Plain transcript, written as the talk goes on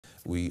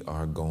we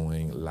are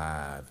going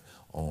live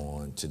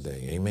on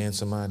today. Amen,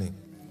 somebody?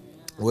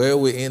 Well,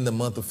 we're in the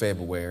month of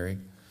February,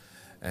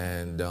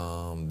 and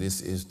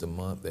this is the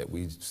month that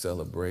we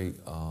celebrate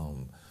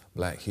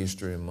Black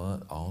History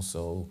Month.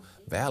 Also,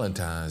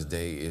 Valentine's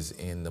Day is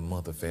in the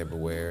month of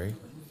February.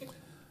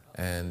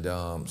 And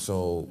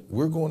so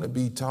we're going to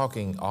be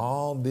talking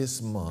all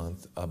this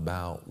month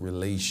about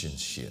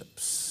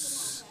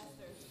relationships.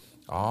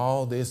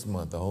 All this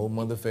month, the whole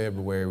month of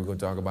February, we're going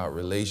to talk about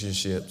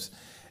relationships.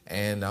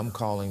 And I'm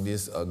calling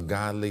this a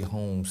Godly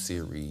Home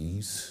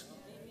series.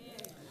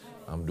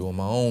 I'm doing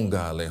my own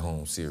Godly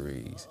Home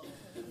series.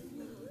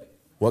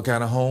 What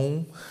kind of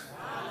home?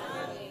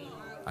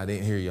 I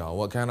didn't hear y'all.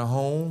 What kind of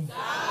home?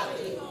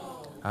 Godly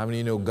home. How many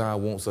of you know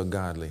God wants a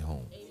godly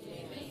home?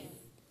 Amen.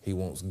 He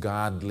wants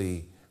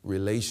godly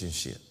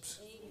relationships.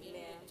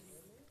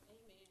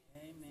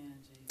 Amen.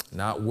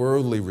 Not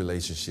worldly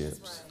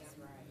relationships,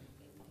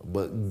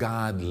 but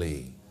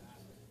godly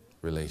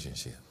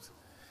relationships.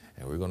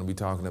 And we're going to be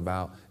talking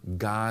about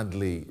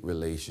godly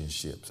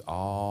relationships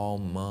all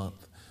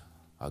month.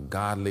 A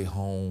godly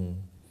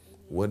home.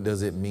 What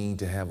does it mean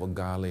to have a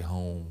godly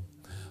home?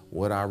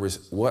 What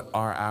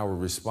are our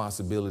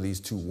responsibilities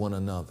to one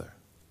another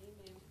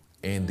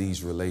in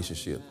these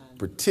relationships,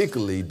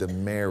 particularly the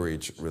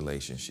marriage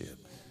relationship?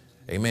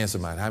 Amen,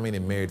 somebody. How many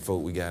married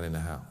folk we got in the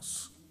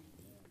house?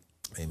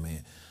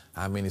 Amen.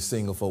 How many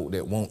single folk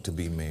that want to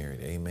be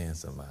married? Amen,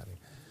 somebody.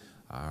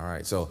 All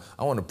right. So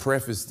I want to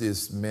preface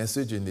this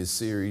message in this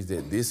series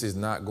that this is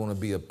not going to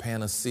be a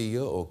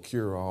panacea or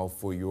cure-all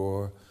for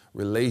your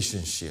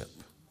relationship.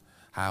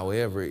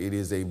 However, it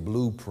is a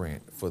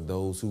blueprint for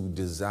those who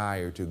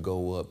desire to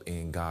go up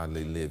in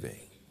godly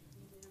living.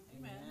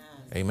 Amen.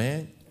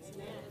 Amen.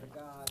 Amen.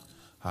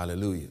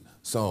 Hallelujah.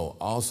 So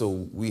also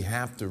we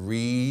have to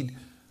read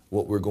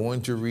what we're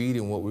going to read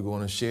and what we're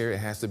going to share. It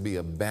has to be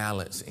a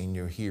balance in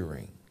your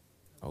hearing.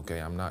 Okay.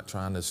 I'm not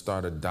trying to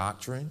start a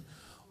doctrine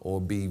or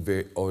be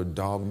or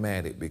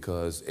dogmatic,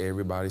 because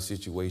everybody's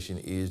situation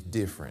is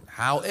different.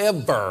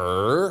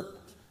 However,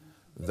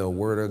 the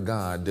word of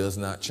God does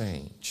not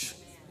change.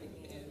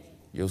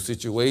 Your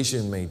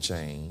situation may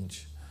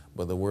change,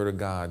 but the word of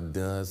God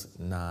does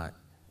not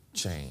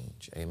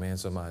change. Amen,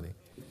 somebody?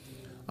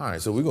 All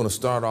right, so we're going to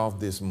start off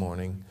this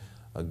morning.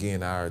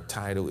 Again, our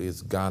title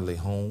is Godly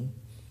Home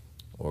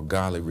or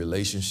Godly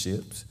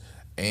Relationships.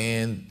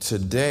 And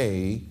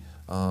today,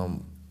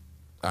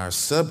 our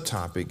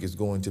subtopic is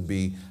going to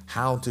be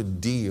how to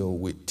deal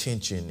with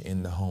tension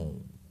in the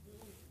home.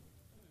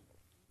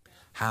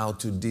 How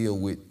to deal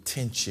with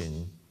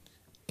tension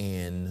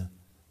in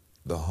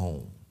the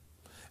home.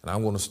 And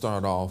I'm going to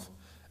start off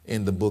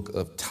in the book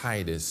of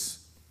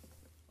Titus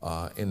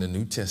in the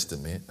New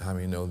Testament. How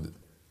many know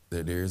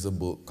that there is a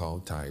book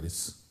called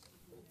Titus?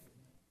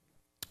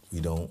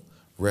 We don't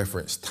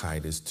reference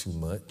Titus too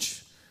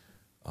much,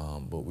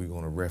 but we're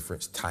going to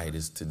reference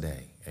Titus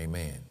today.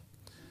 Amen.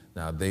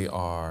 Now, they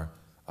are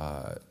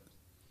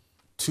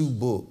two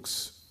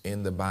books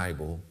in the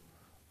Bible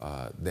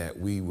that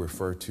we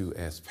refer to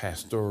as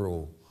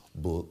pastoral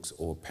books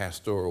or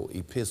pastoral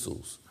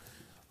epistles.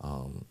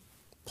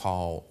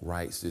 Paul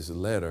writes this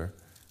letter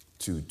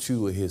to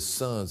two of his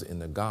sons in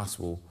the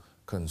gospel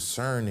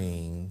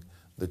concerning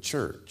the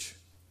church.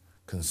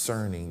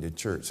 Concerning the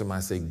church.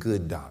 Somebody say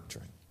good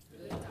doctrine.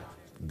 Good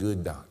doctrine.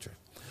 Good doctrine.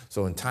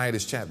 So in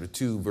Titus chapter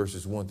 2,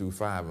 verses 1 through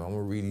 5, I'm going to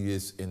read you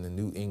this in the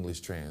New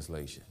English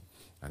translation.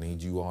 I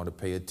need you all to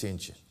pay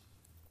attention.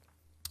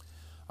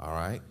 All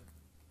right?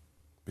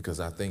 Because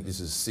I think this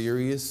is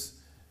serious,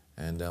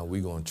 and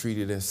we're going to treat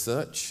it as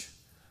such,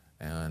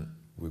 and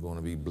we're going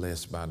to be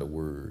blessed by the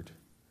word.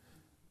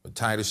 But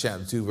Titus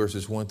chapter 2,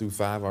 verses 1 through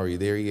 5, are you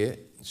there yet?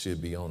 It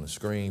should be on the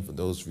screen for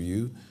those of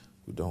you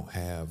who don't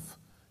have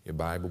your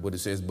Bible. But it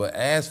says, but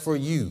as for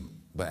you,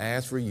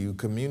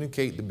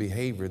 communicate the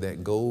behavior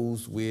that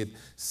goes with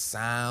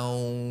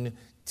sound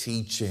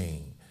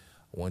teaching.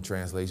 One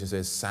translation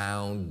says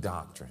sound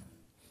doctrine.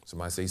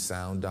 Somebody say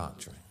sound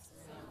doctrine.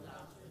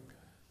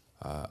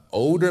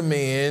 Older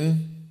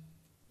men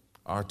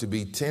are to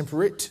be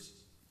temperate,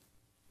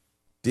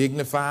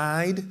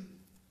 dignified,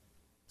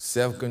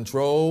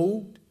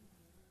 self-controlled,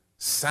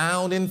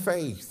 sound in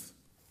faith,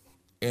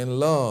 in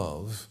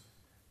love,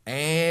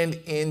 and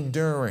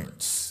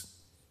endurance.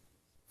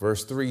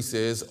 Verse 3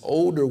 says,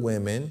 older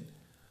women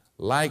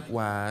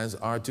likewise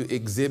are to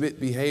exhibit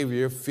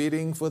behavior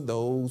fitting for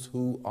those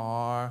who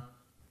are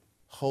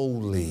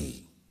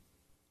holy,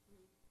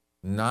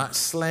 not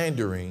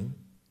slandering,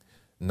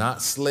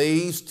 not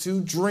slaves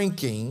to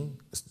drinking.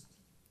 Is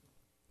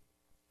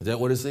that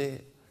what it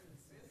said?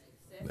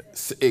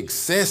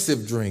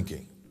 Excessive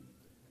drinking.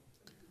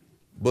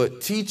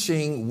 But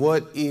teaching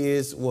what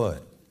is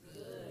what?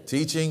 Good.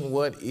 Teaching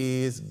what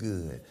is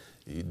good.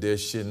 There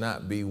should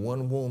not be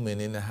one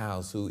woman in the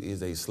house who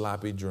is a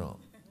sloppy drunk.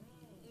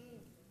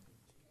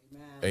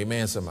 Amen,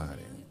 Amen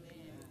somebody.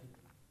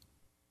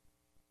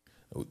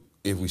 Amen.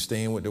 If we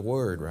stand with the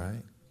word,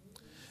 right?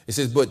 It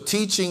says, but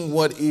teaching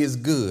what is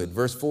good.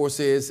 Verse 4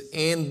 says,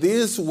 in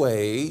this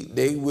way,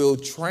 they will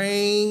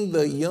train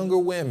the younger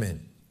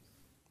women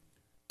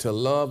to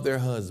love their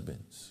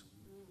husbands,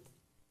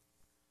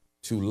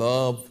 to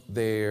love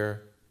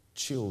their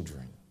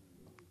children,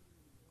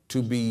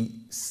 to be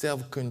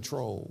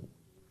self-controlled,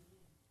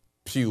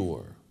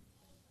 pure,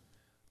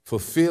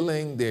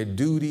 fulfilling their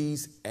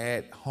duties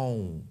at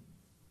home,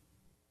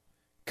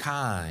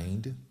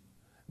 kind,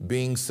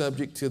 being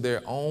subject to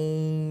their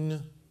own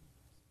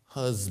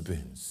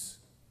husbands,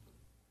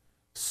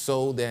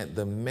 so that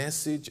the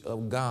message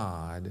of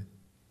God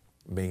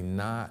may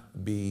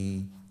not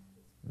be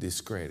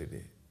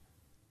discredited.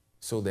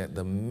 So that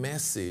the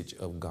message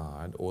of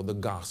God, or the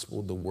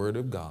gospel, the word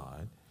of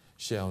God,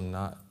 shall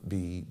not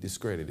be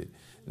discredited.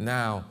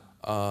 Now,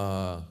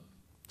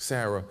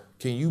 Sarah,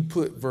 can you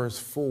put verse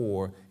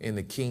 4 in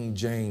the King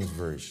James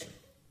Version?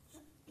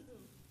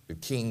 The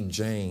King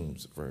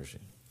James Version.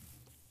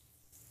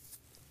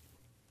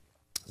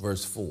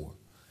 Verse 4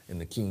 in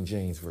the King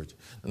James Version.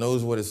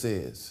 Notice what it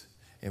says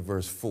in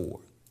verse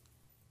 4.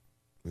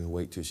 We'll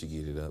wait till she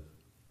get it up.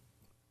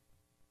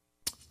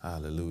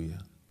 Hallelujah.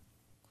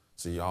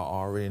 So y'all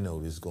already know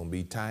this is going to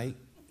be tight.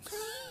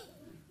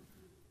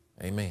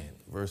 Amen.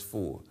 Verse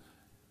 4.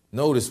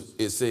 Notice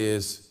it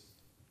says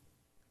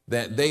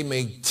that they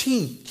may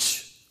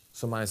teach.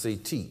 Somebody say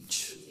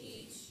teach.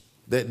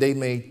 That they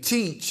may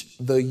teach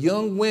the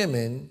young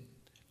women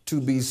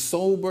to be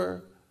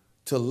sober,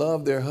 to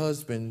love their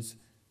husbands,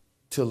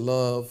 to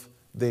love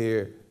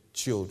their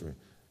children.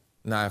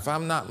 Now, if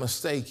I'm not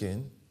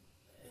mistaken,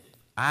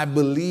 I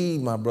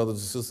believe, my brothers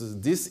and sisters,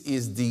 this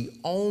is the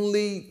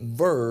only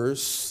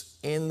verse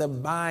in the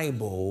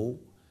Bible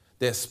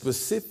that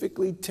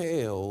specifically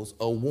tells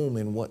a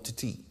woman what to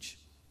teach.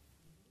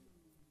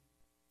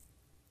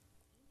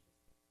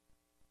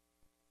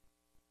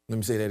 Let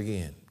me say that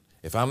again.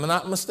 If I'm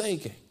not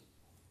mistaken,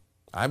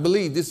 I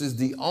believe this is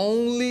the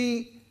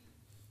only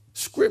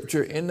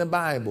scripture in the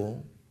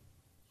Bible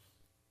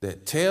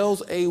that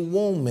tells a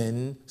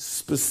woman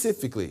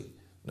specifically,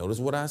 notice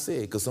what I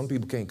said, because some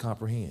people can't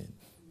comprehend.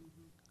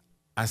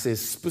 I said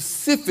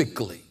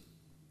specifically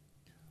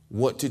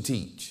what to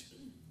teach.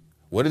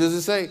 What does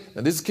it say?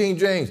 Now, this is King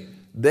James.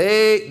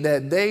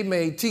 That they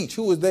may teach.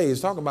 Who is they?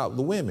 It's talking about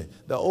the women,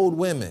 the old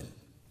women.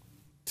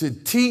 To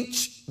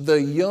teach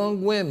the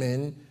young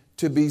women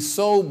to be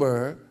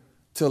sober,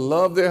 to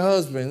love their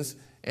husbands,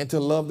 and to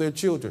love their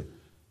children.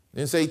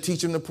 Didn't say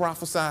teach them to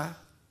prophesy.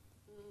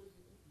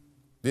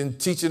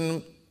 Didn't teach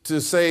them to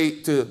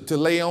say to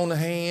lay on the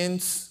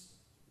hands.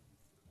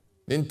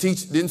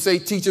 Didn't say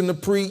teach them to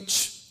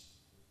preach.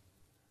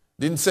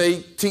 Didn't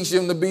say teach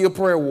them to be a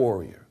prayer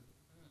warrior.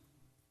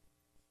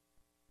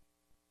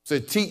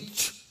 Said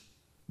teach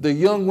the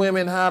young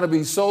women how to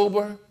be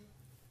sober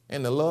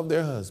and to love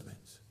their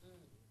husbands.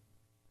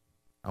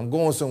 I'm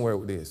going somewhere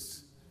with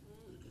this.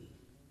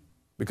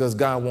 Because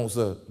God wants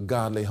a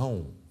godly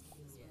home.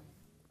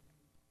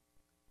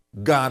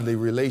 Godly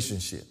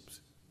relationships.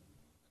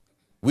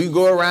 We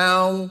go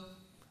around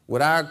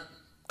with our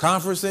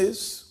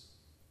conferences.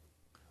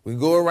 We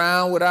go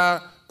around with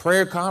our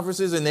prayer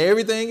conferences and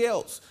everything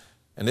else.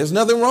 And there's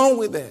nothing wrong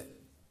with that.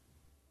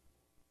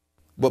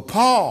 But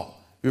Paul,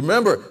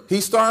 remember, he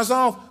starts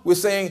off with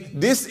saying,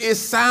 this is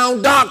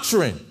sound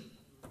doctrine.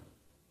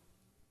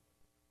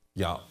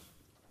 Y'all.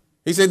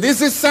 He said,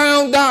 this is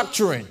sound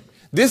doctrine.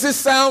 This is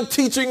sound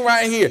teaching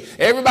right here.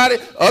 Everybody,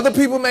 other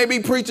people may be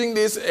preaching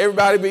this.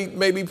 Everybody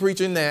may be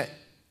preaching that.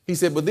 He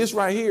said, but this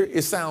right here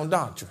is sound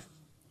doctrine.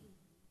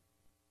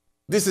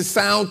 This is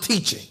sound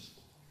teaching.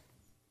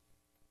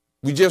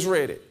 We just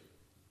read it.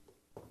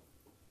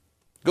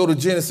 Go to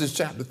Genesis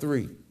chapter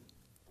 3.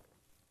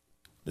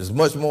 There's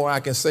much more I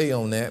can say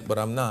on that, but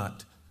I'm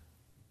not.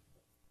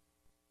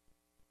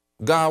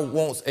 God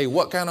wants a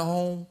what kind of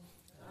home?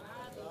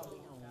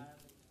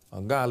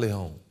 A godly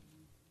home.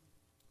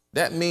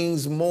 That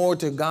means more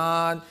to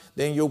God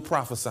than your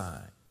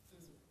prophesying.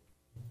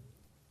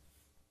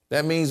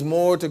 That means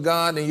more to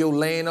God than your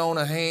laying on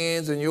of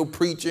hands and your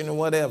preaching and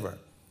whatever.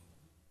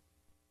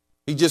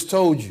 He just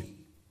told you.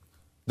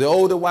 The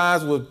older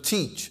wives will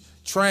teach,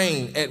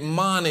 train,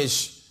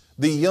 admonish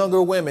the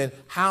younger women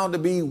how to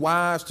be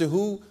wives to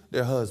who?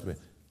 Their husband.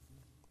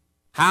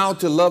 How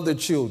to love their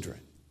children.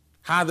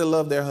 How to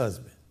love their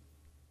husband.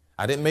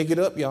 I didn't make it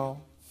up, y'all.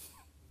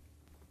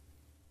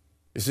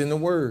 It's in the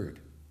word.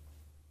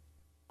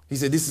 He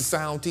said, this is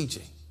sound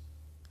teaching.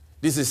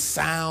 This is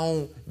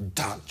sound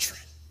doctrine.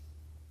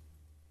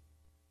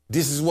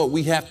 This is what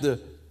we have to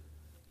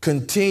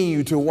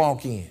continue to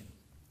walk in.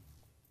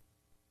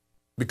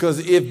 Because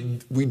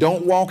if we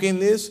don't walk in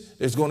this,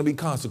 there's going to be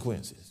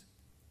consequences.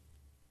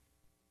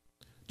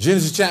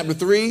 Genesis chapter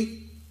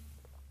 3.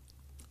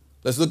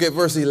 Let's look at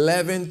verse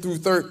 11 through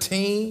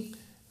 13.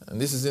 And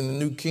this is in the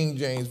New King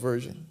James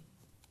Version.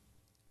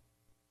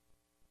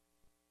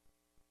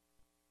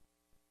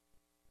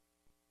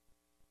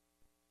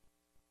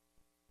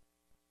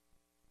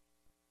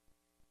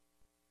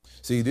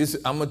 See, this,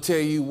 I'm going to tell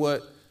you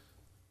what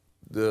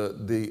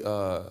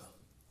the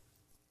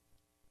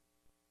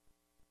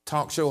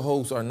talk show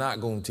hosts are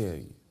not going to tell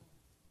you.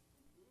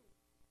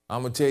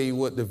 I'm going to tell you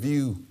what The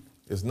View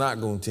is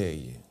not going to tell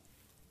you.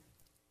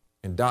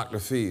 And Dr.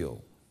 Phil.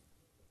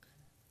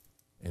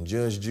 and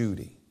Judge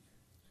Judy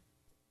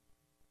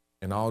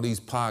and all these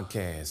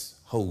podcast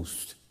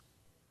hosts,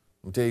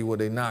 I'm going to tell you what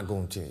they're not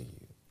going to tell you.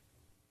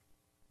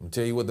 I'm going to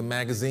tell you what the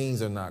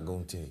magazines are not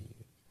going to tell you.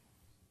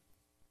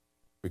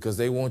 Because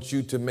they want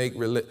you to make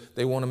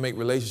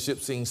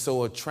relationships seem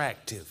so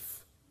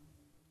attractive.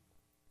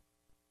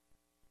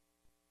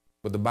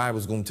 But the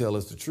Bible's going to tell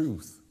us the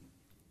truth.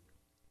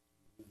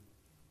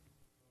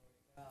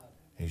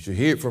 And you should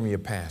hear it from your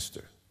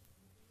pastor.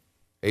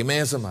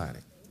 Amen, somebody.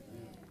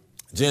 Amen.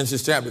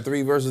 Genesis chapter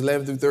 3, verses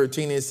 11 through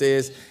 13, it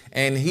says,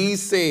 and he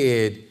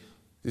said,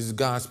 this is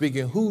God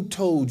speaking, who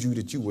told you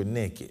that you were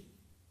naked?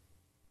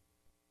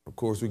 Of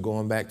course, we're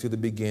going back to the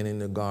beginning,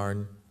 the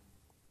garden.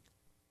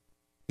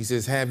 He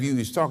says,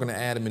 he's talking to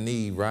Adam and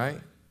Eve, right?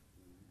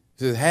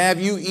 He says, have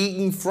you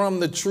eaten from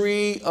the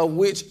tree of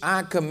which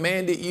I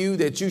commanded you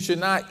that you should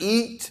not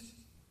eat?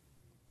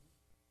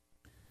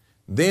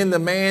 Then the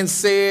man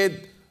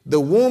said, the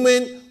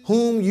woman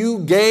whom you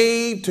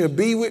gave to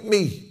be with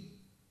me,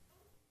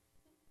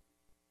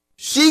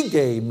 she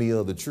gave me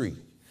of the tree,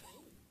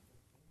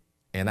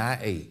 and I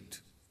ate.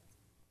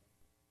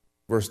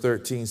 Verse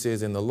 13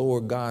 says, and the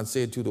Lord God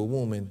said to the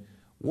woman,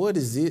 what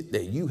is it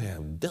that you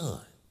have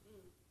done?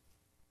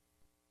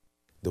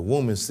 The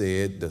woman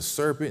said, the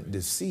serpent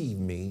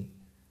deceived me,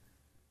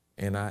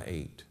 and I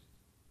ate.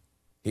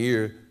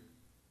 Here,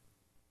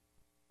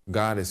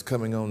 God is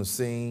coming on the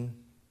scene.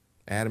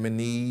 Adam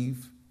and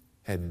Eve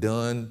had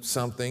done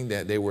something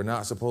that they were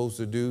not supposed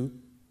to do.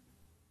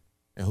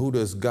 And who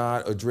does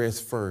God address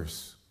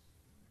first?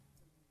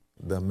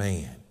 The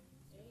man.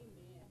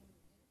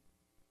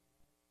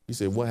 He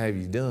said, what have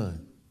you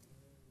done?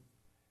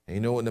 And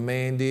you know what the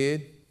man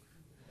did?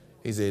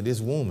 He said, this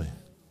woman.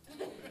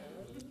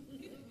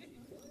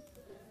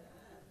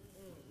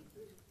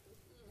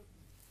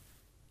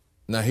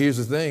 Now, here's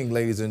the thing,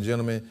 ladies and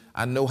gentlemen.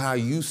 I know how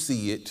you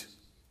see it,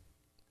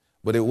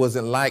 but it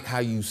wasn't like how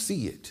you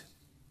see it.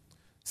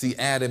 See,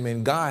 Adam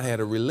and God had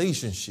a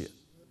relationship.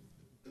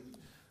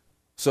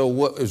 So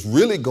what is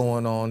really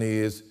going on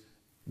is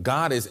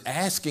God is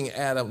asking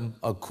Adam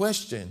a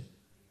question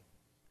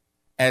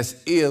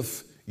as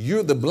if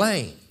you're the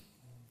blame.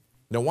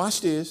 Now, watch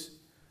this.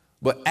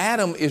 But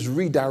Adam is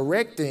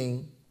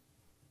redirecting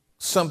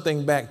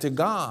something back to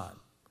God.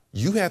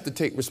 You have to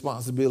take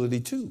responsibility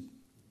too.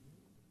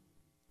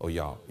 Oh,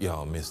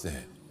 y'all missed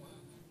that.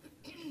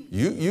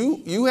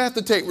 You have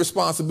to take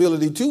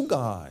responsibility to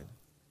God.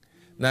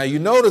 Now, you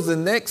notice the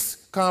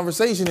next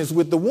conversation is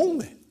with the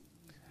woman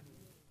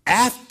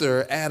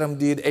after Adam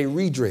did a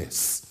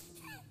redress.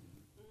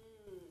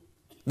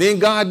 Then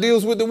God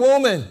deals with the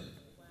woman.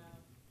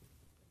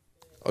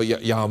 Oh,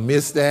 y'all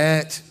missed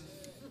that.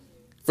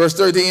 Verse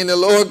 13, the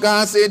Lord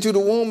God said to the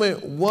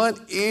woman, what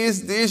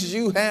is this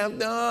you have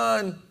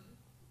done?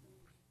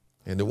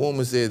 And the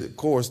woman said, of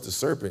course, the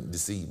serpent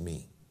deceived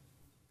me,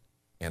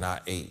 and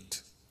I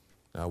ate.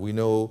 Now, we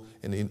know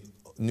in the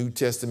New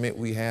Testament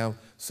we have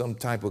some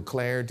type of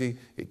clarity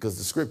because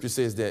the scripture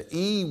says that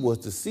Eve was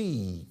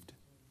deceived,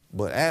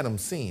 but Adam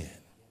sinned.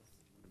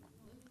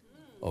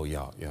 Oh,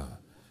 y'all.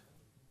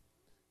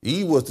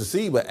 Eve was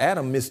deceived, but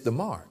Adam missed the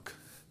mark.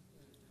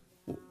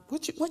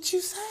 What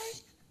you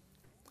say?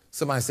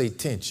 Somebody say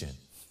tension.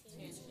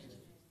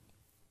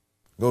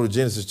 Go to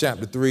Genesis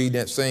chapter 3,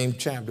 that same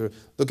chapter.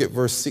 Look at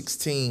verse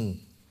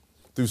 16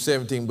 through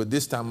 17, but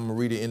this time I'm going to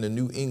read it in the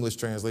New English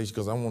translation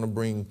because I want to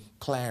bring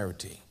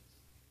clarity.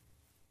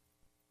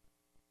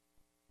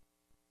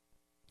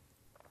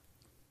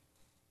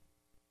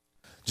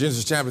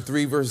 Genesis chapter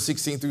 3, verses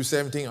 16 through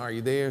 17. Are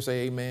you there?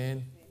 Say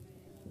amen.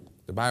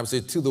 The Bible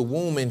said, to the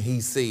woman he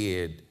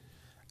said,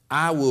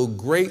 I will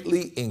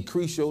greatly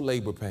increase your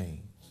labor pains.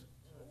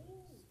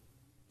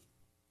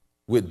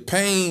 With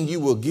pain, you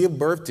will give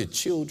birth to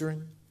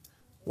children.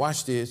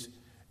 Watch this.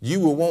 You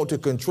will want to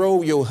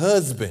control your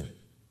husband,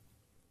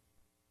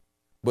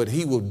 but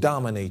he will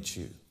dominate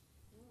you.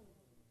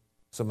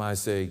 Somebody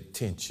say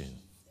tension.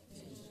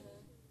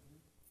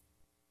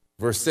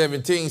 Verse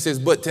 17 says,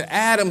 but to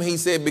Adam, he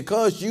said,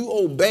 because you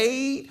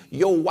obeyed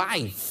your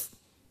wife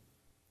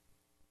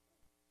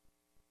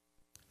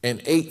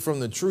and ate from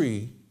the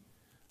tree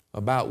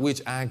about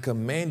which I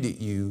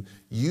commanded you,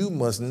 you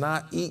must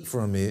not eat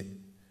from it.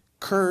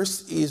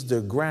 Cursed is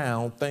the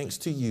ground thanks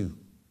to you.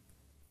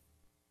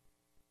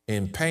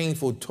 In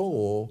painful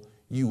toil,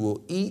 you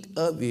will eat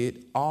of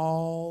it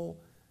all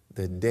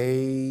the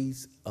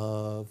days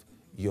of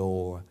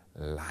your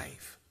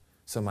life.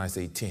 Somebody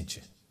say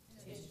tension.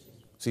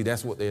 See,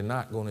 that's what they're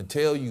not going to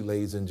tell you,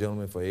 ladies and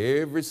gentlemen. For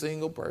every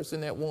single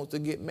person that wants to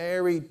get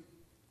married,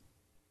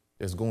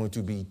 there's going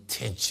to be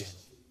tension.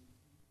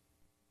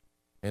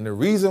 And the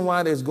reason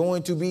why there's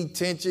going to be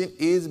tension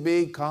is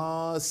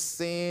because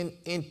sin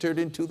entered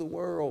into the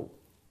world.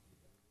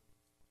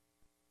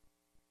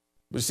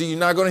 But see, you're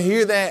not going to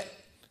hear that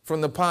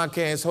from the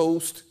podcast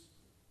host.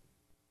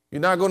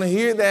 You're not going to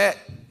hear that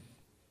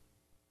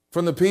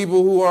from the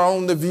people who are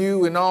on The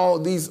View and all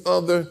these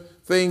other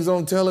things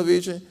on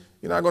television.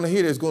 You're not going to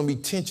hear there's going to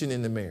be tension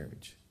in the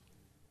marriage.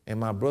 And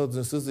my brothers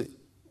and sisters,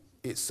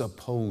 it's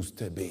supposed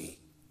to be.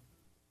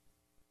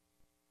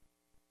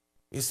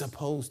 It's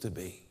supposed to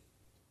be.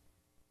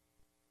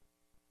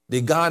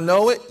 Did God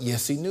know it?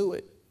 Yes, he knew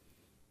it.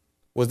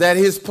 Was that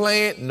his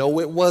plan? No,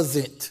 it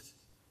wasn't.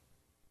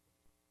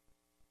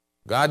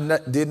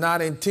 God did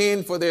not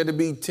intend for there to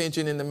be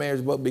tension in the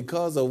marriage, but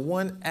because of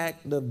one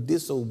act of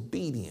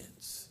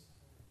disobedience,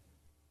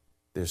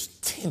 there's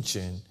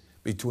tension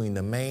between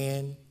the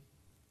man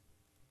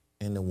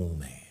and the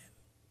woman.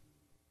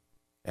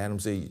 Adam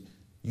said,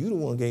 you the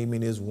one gave me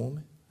this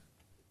woman.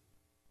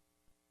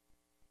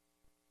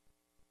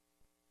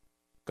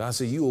 God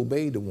said, you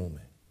obeyed the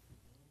woman.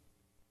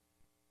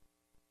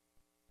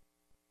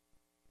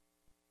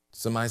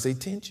 Somebody say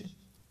tension.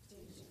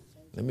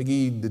 Let me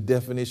give you the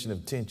definition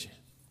of tension.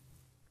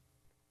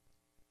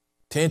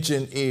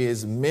 Tension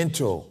is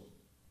mental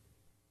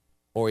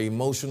or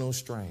emotional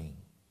strain.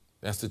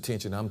 That's the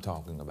tension I'm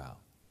talking about.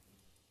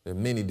 There are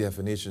many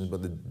definitions,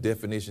 but the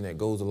definition that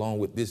goes along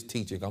with this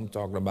teaching, I'm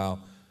talking about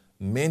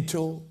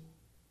mental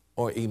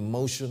or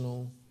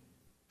emotional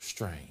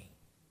strain.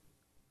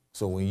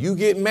 So when you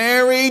get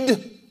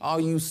married, all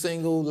you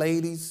single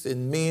ladies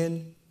and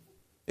men,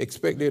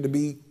 expect there to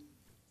be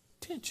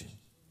tension,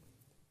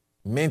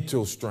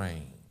 mental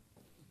strain,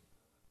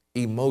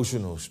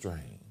 emotional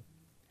strain.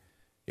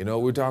 You know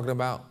what we're talking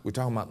about? We're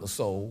talking about the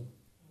soul.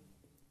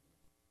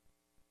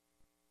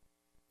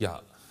 Yeah.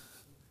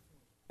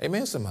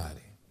 Amen, somebody.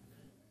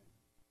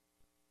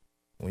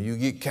 When you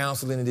get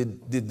counseling,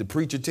 did the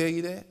preacher tell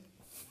you that?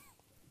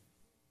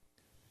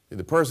 Did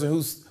the person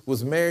who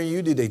was marrying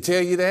you, did they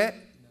tell you that?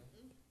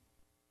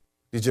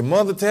 Did your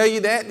mother tell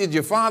you that? Did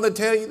your father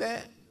tell you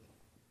that?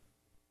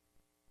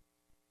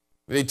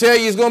 Did they tell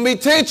you it's going to be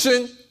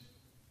tension?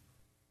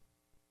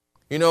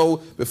 You know,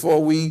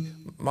 before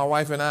my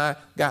wife and I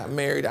got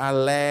married, our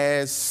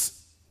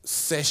last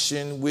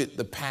session with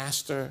the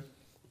pastor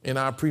in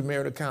our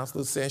premarital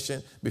counselor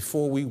session,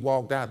 before we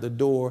walked out the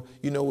door,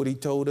 you know what he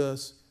told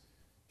us?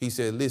 He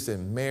said,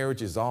 listen,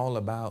 marriage is all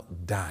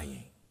about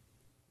dying.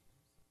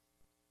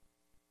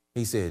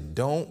 He said,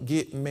 don't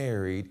get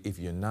married if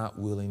you're not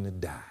willing to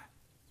die.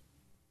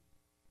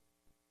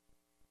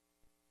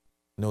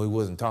 No, he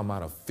wasn't talking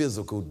about a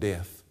physical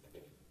death.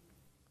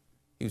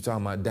 He was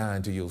talking about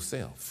dying to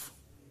yourself.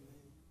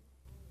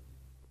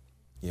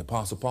 The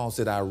Apostle Paul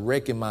said, I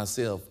reckon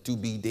myself to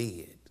be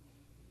dead.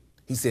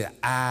 He said,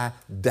 I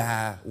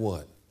die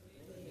what?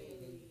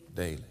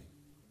 Daily.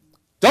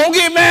 Don't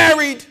get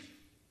married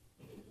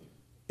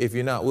if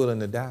you're not willing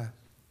to die.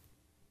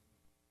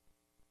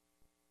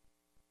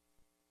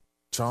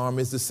 Charm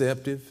is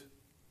deceptive.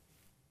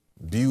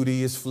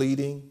 Beauty is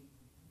fleeting.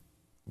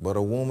 But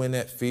a woman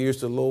that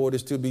fears the Lord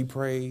is to be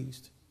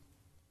praised.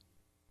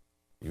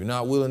 You're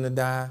not willing to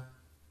die.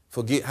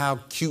 Forget how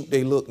cute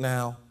they look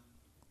now,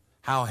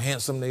 how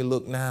handsome they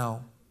look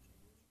now.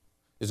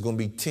 There's going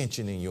to be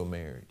tension in your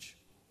marriage.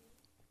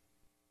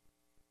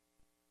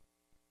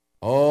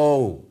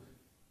 Oh,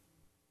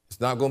 it's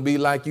not going to be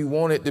like you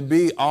want it to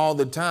be all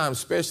the time,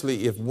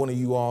 especially if one of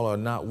you all are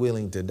not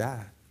willing to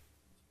die.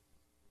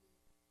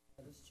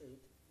 That is true.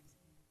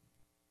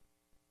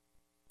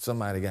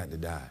 Somebody got to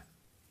die.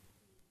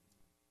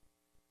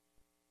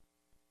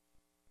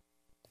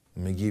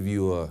 Let me give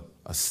you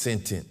a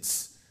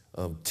sentence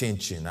of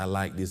tension. I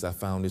like this. I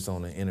found this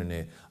on the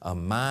internet. A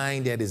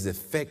mind that is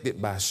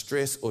affected by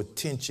stress or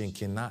tension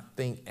cannot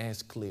think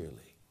as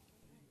clearly.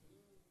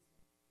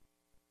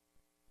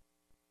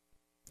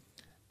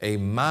 A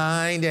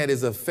mind that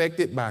is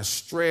affected by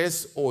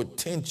stress or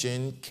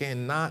tension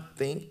cannot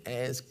think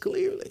as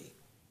clearly.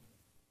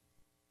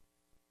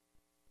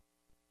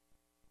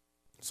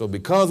 So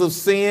because of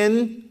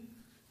sin,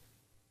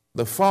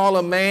 the fall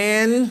of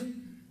man,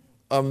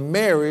 a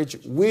marriage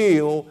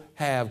will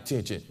have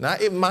tension. Now,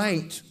 it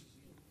might.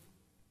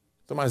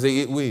 Somebody say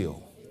it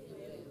will.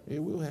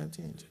 It will have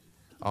tension.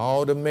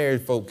 All the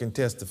married folk can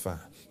testify.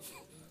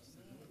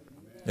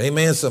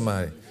 Amen,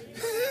 somebody.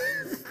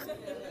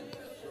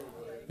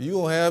 You're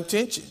going to have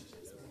tension.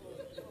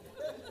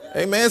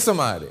 Amen,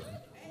 somebody.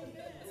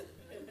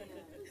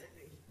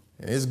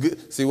 It's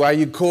good. See, while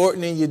you're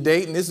courting and you're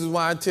dating, this is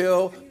why I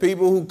tell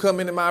people who come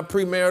into my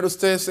premarital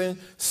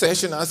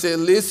session, I said,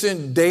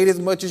 listen, date as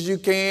much as you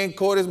can,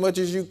 court as much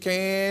as you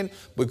can,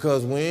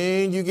 because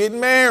when you get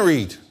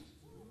married,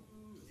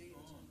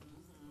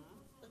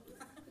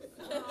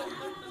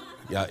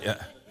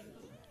 yeah.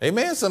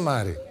 Amen,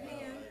 somebody.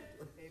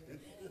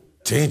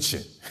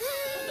 Tension.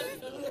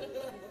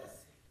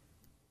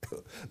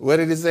 What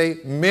did it say?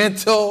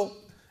 Mental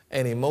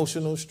and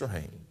emotional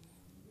strain.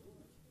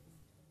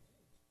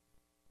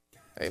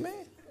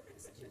 Amen.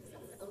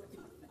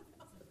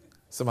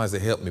 Somebody say,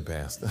 help me,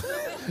 Pastor.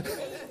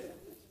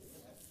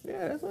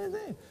 Yeah, that's what I'm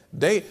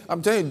saying.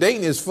 I'm telling you,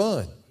 dating is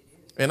fun.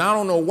 And I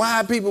don't know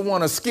why people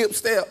want to skip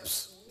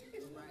steps.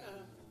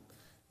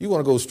 You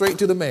want to go straight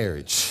to the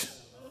marriage.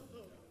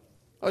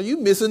 Are you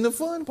missing the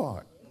fun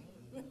part?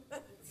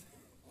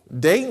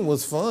 Dating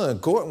was fun.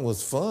 Courting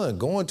was fun.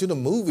 Going to the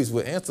movies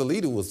with Aunt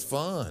Salita was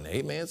fun.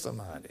 Amen,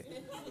 somebody.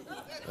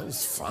 It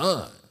was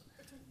fun.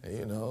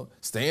 You know,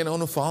 staying on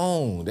the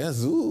phone.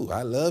 That's, ooh,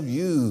 I love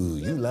you.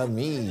 You love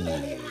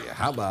me.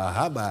 How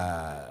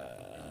about?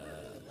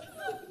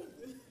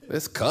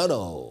 Let's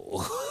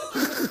cuddle.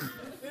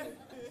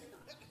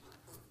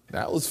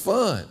 That was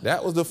fun.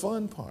 That was the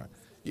fun part.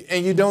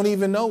 And you don't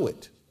even know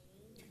it.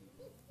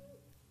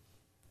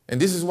 And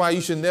this is why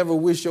you should never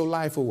wish your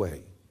life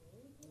away.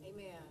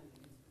 Amen.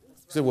 You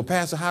say, well,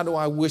 Pastor, how do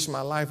I wish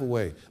my life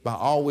away? By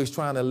always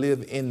trying to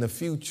live in the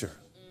future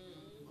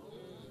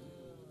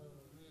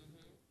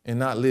and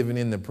not living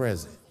in the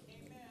present.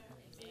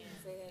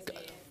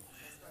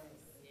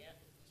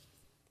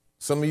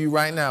 Some of you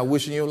right now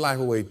wishing your life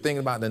away, thinking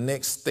about the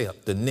next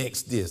step, the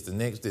next this,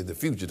 the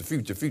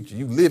future.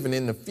 You living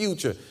in the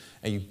future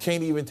and you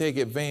can't even take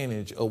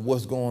advantage of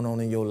what's going on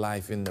in your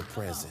life in the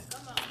present.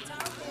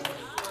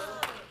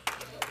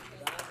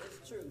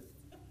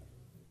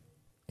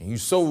 And you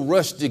so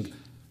rushed to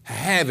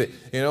have it,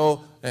 you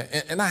know,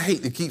 and I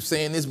hate to keep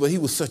saying this, but he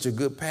was such a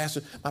good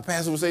pastor. My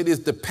pastor would say this: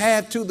 the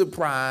path to the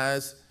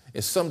prize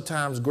is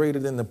sometimes greater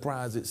than the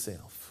prize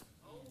itself.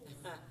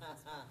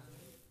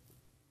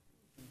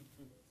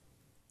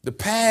 The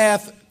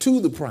path to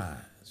the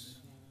prize.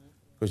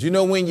 Because you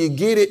know, when you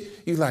get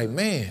it, you're like,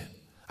 man,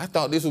 I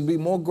thought this would be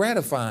more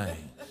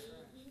gratifying.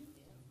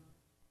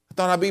 I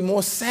thought I'd be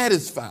more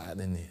satisfied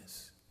than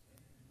this.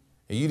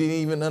 And you didn't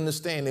even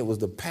understand it was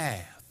the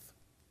path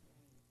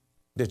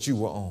that you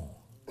were on.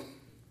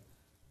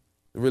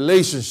 The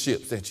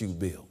relationships that you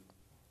built.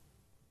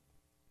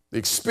 The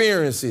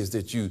experiences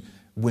that you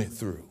went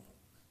through.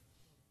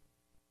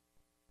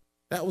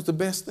 That was the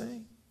best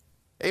thing.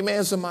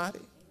 Amen, somebody.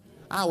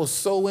 I was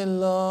so in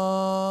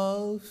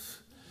love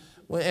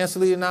when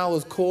Ansley and I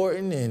was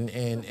courting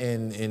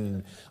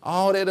and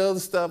all that other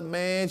stuff,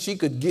 man. She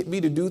could get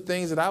me to do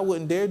things that I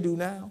wouldn't dare do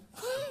now.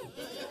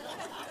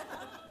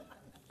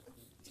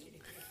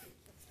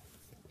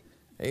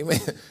 Amen.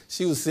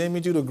 She would send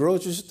me to the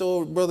grocery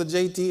store, Brother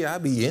JT.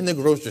 I'd be in the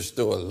grocery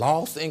store,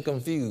 lost and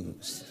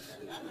confused.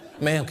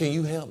 Ma'am, can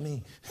you help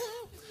me?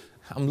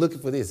 I'm looking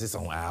for this. It's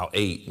on aisle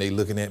 8. They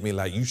looking at me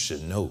like, you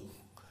should know.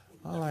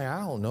 I'm like, I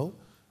don't know.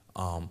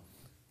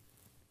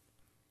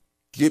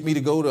 Get me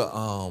to go to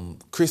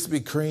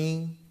Krispy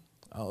Kreme.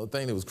 I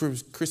think it was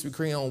Krispy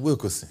Kreme on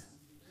Wilkerson.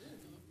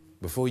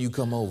 Before you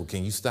come over,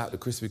 can you stop the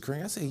Krispy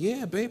Kreme? I said,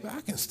 yeah, baby,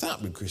 I can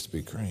stop the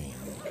Krispy Kreme.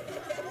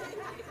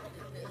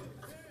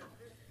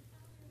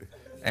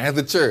 At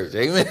the church,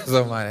 amen,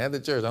 somebody. At the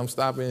church, I'm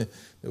stopping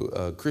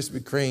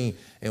Krispy Kreme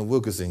in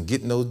Wilkerson,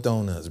 getting those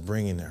donuts,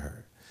 bringing to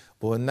her.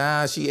 Boy,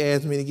 now she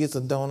asked me to get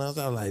some donuts.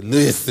 I was like,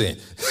 listen.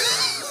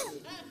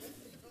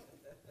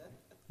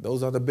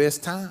 Those are the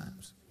best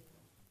times.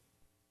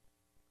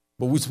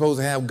 But we're supposed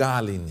to have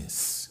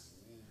godliness.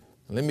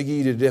 Let me give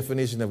you the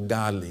definition of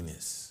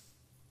godliness.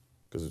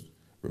 Because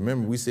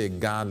remember, we said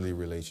godly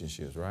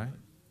relationships, right?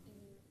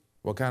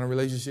 What kind of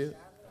relationship?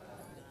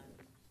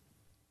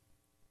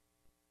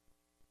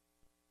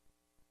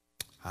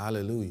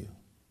 Hallelujah.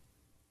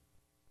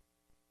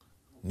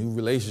 New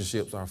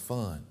relationships are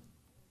fun.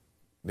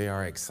 They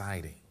are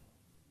exciting.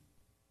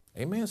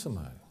 Amen,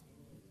 somebody.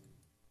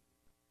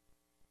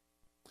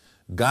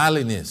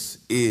 Godliness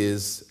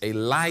is a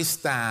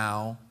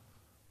lifestyle,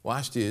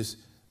 watch this,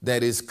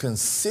 that is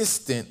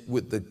consistent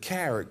with the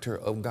character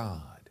of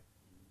God.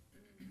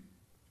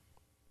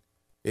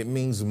 It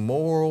means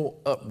moral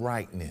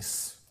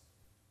uprightness.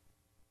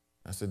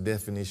 That's the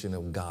definition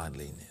of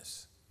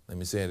godliness. Let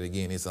me say it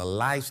again. It's a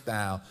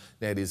lifestyle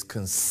that is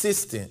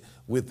consistent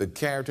with the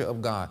character of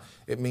God.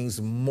 It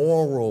means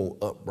moral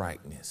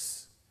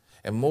uprightness.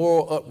 And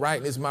moral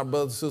uprightness, my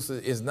brothers and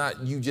sisters, is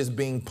not you just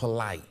being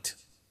polite.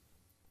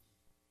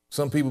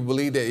 Some people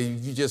believe that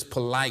if you're just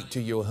polite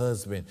to your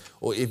husband,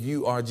 or if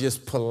you are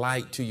just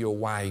polite to your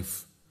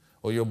wife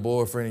or your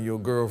boyfriend or your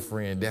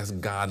girlfriend, that's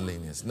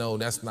godliness. No,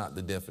 that's not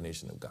the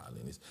definition of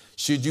godliness.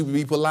 Should you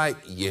be polite?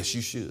 Yes,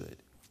 you should.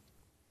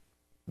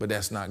 But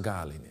that's not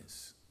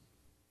godliness.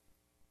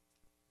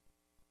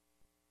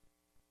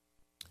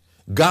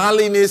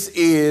 Godliness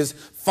is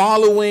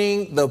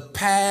following the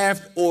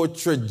path or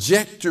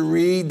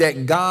trajectory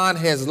that God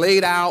has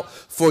laid out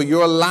for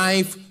your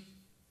life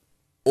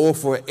or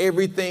for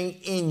everything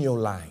in your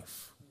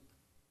life.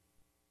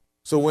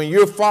 So when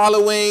you're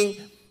following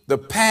the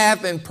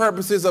path and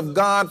purposes of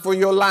God for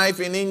your life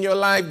and in your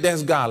life,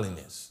 that's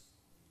godliness.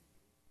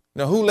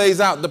 Now, who lays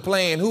out the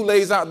plan? Who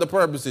lays out the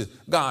purposes?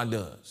 God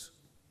does.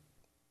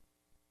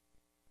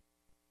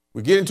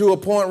 We're getting to a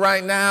point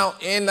right now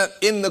in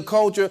the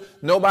culture,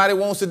 nobody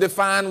wants to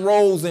define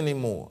roles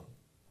anymore.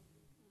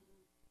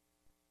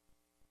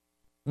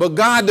 But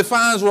God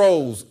defines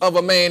roles of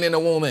a man and a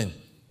woman.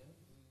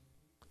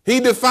 He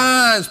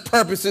defines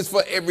purposes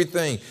for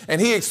everything,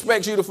 and he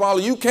expects you to follow.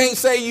 You can't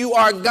say you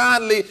are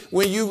godly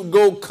when you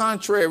go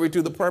contrary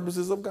to the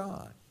purposes of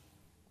God.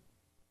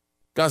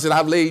 God said,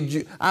 I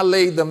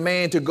laid the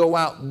man to go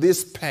out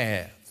this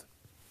path.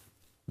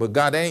 But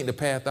God, that ain't the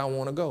path I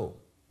want to go.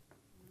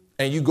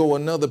 And you go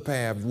another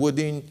path, well,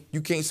 then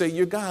you can't say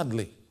you're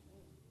godly.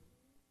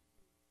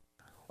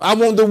 I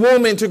want the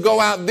woman to go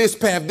out this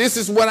path. This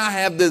is what I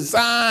have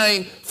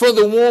designed for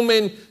the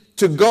woman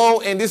to go,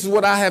 and this is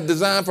what I have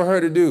designed for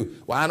her to do.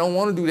 Well, I don't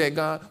want to do that,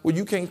 God. Well,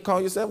 you can't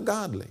call yourself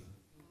godly.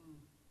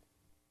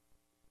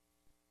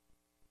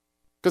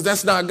 Because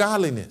that's not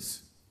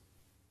godliness.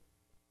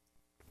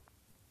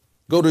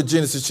 Go to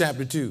Genesis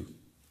chapter 2.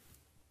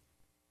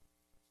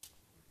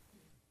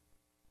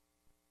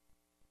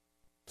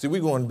 See,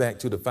 we're going back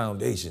to the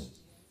foundation.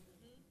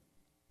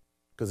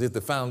 Because if the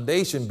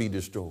foundation be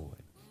destroyed,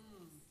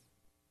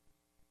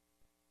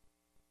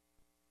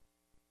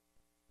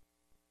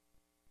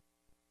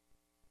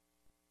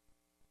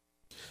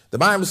 the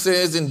Bible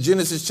says in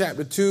Genesis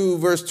chapter 2,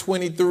 verse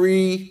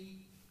 23,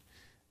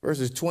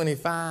 verses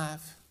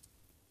 25.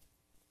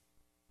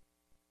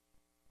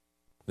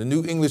 The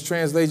New English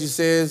Translation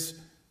says,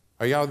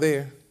 are y'all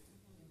there?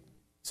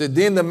 Said,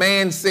 then the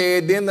man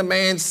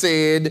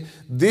said,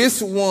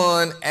 this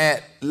one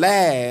at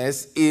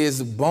last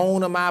is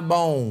bone of my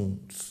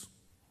bones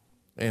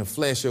and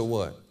flesh of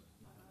what?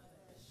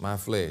 My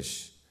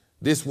flesh.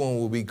 This one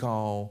will be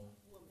called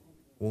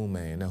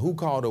woman. Now, who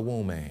called a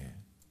woman?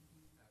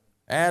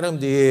 Adam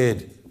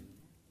did.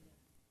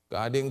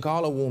 God didn't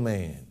call a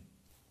woman.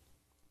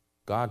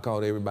 God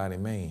called everybody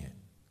man.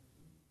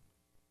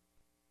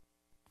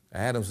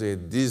 Adam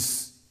said,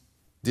 this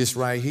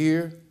right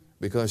here,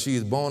 because she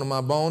is bone of my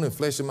bone and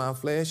flesh of my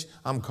flesh,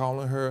 I'm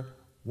calling her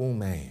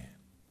woman.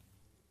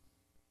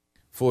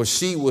 For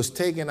she was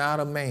taken out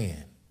of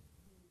man.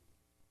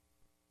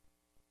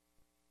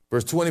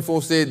 Verse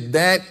 24 said,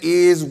 that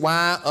is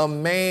why a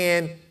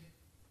man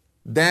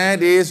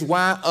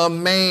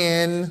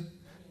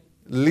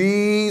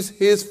leaves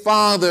his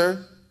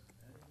father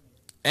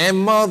and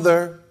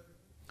mother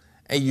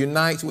and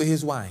unites with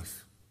his wife.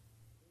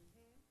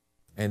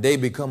 And they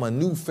become a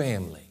new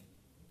family.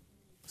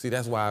 See,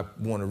 that's why I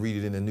want to read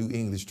it in the New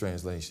English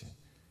Translation.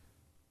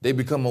 They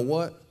become a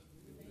what?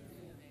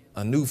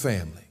 A new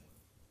family.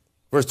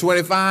 Verse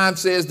 25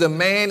 says, the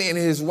man and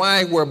his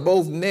wife were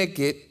both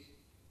naked,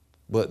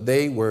 but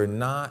they were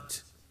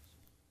not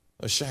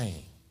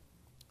ashamed.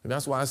 And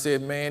that's why I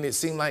said, man, it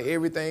seemed like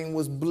everything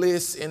was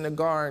bliss in the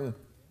garden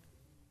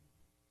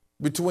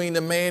between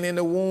the man and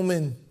the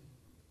woman.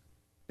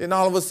 Then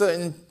all of a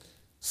sudden,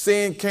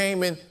 sin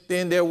came, and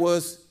then there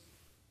was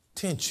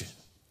tension.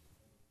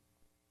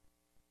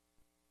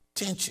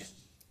 Tension.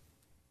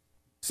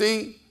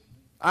 See,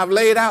 I've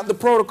laid out the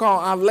protocol.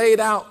 I've laid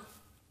out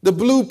the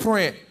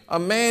blueprint. A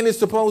man is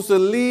supposed to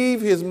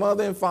leave his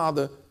mother and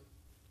father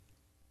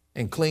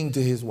and cling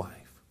to his wife.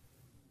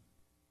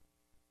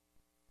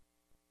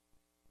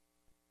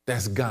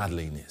 That's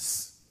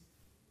godliness.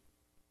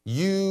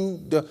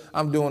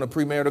 I'm doing a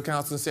premarital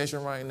counseling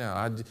session right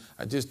now.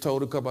 I just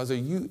told a couple, I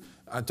said,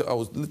 I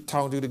was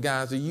talking to the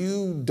guys, I said,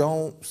 you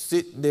don't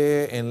sit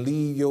there and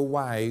leave your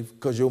wife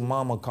because your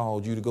mama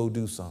called you to go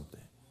do something.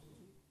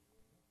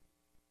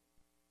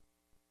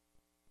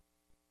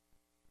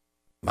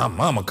 My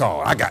mama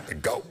called, I got to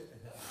go.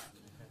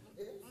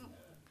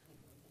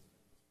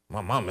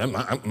 My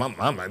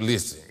mama,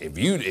 listen, if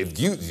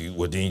you,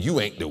 well, then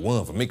you ain't the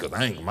one for me, because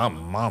I ain't my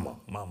mama.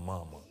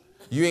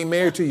 You ain't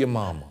married to your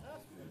mama.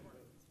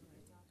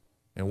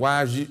 And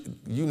why is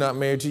you not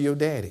married to your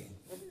daddy?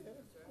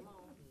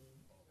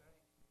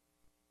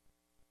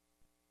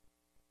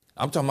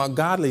 I'm talking about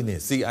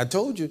godliness. See, I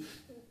told you,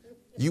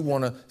 you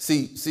want to,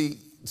 see,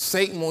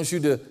 Satan wants you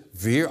to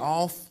veer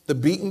off the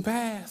beaten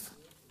path.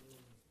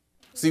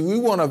 See, we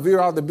want to veer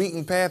off the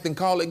beaten path and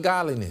call it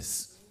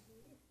godliness.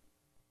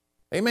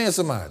 Amen,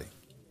 somebody.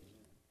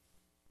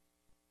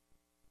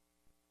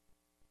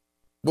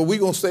 But we're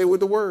going to stay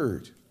with the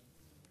word.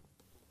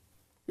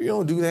 You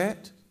don't do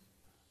that.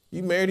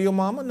 You married to your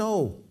mama?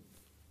 No.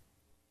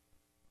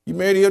 You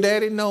married to your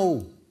daddy?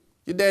 No.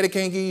 Your daddy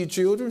can't give you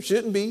children.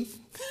 Shouldn't be.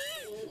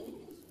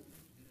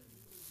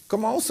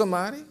 Come on,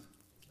 somebody.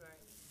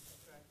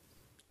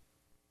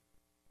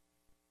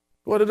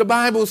 What did the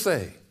Bible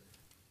say?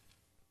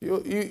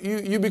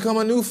 You become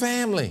a new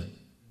family.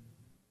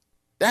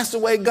 That's the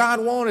way God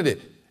wanted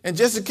it. And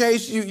just in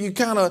case you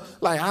kind of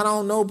like, I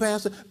don't know,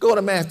 Pastor, go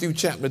to Matthew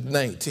chapter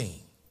 19.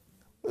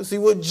 Let's see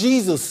what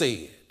Jesus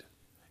said.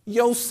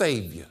 Your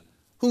Savior,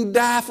 who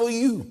died for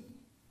you.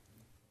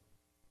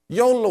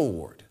 Your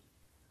Lord.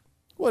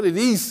 What did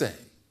he say?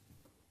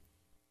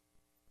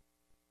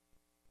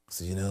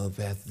 So,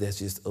 Pastor, that's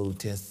just Old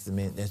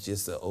Testament. That's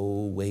just an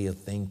old way of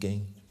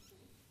thinking.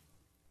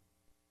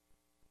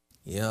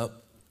 Yep.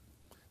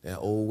 That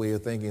old way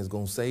of thinking is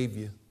going to save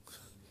you.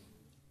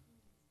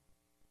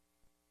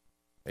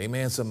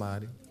 Amen,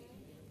 somebody.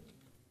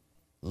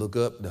 Look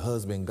up, the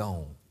husband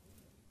gone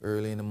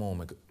early in the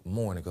morning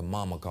because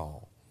mama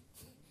called.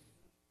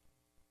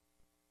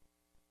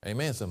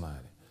 Amen,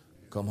 somebody.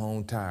 Come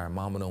home tired.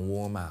 Mama done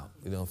wore him out.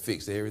 You done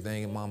fixed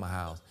everything in mama's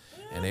house,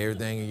 and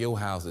everything in your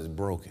house is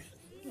broken.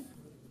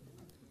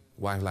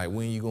 Wife like,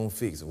 when you going to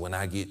fix it? When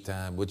I get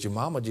time. But your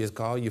mama just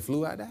called, you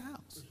flew out the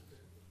house.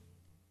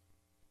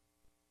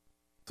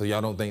 So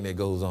y'all don't think that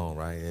goes on,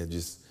 right? It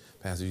just,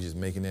 Pastor, you just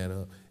making that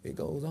up. It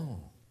goes on.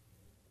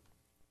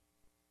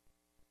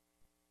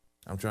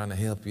 I'm trying to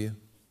help you.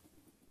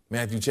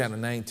 Matthew chapter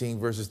 19,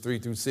 verses 3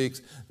 through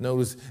 6.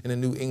 Notice in the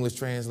New English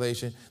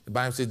translation, the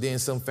Bible said, then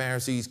some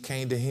Pharisees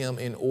came to him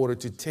in order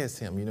to test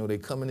him. You know, they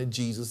coming to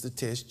Jesus to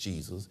test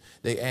Jesus.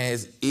 They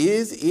asked,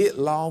 is it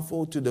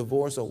lawful to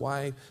divorce a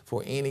wife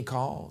for any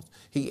cause?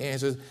 He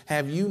answers,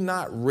 have you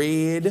not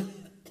read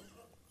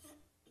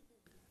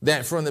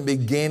that from the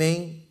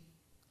beginning,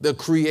 the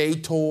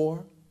Creator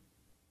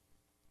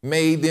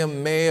made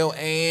them male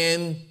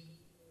and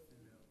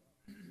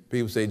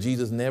people say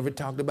Jesus never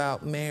talked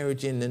about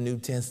marriage in the New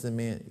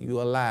Testament.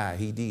 You a lie.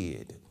 He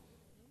did.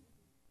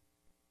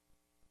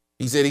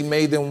 He said he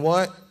made them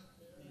what?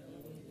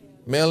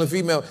 Male and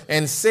female.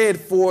 And said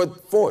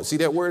for. See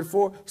that word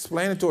for?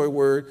 Explanatory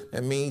word.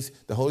 That means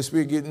the Holy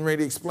Spirit getting ready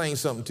to explain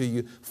something to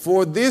you.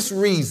 For this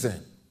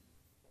reason,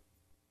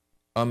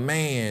 a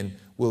man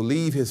will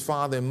leave his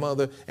father and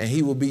mother, and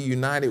he will be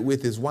united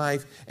with his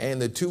wife, and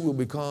the two will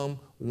become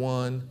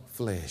one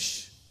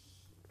flesh.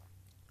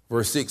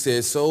 Verse 6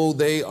 says, so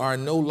they are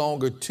no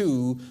longer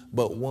two,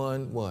 but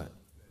one what?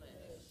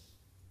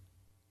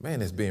 Man,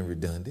 that's being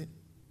redundant.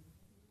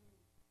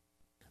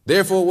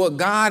 Therefore, what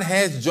God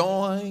has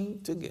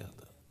joined together,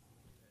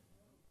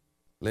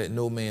 let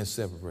no man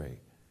separate.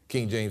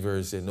 King James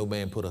Version said, no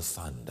man put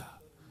asunder.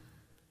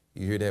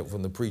 You hear that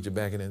from the preacher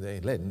back in the day?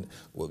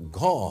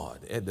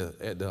 God at the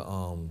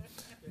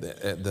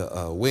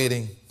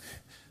wedding,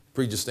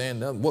 preacher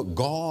stand up. What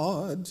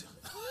God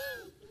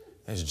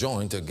has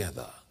joined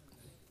together,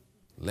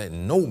 let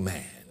no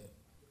man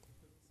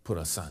put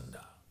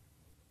asunder.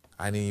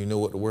 I didn't even know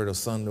what the word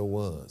asunder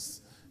was.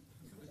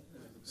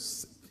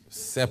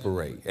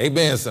 Separate.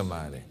 Amen,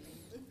 somebody.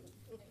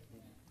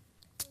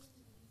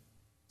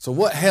 So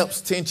what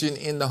helps tension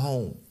in the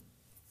home?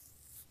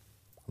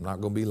 I'm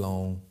not going to be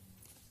long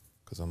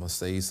because I'm going to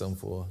save some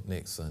for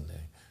next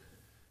Sunday.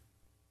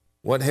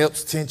 What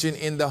helps tension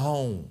in the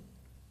home?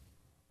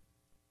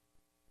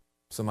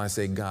 Somebody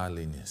say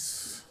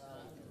godliness.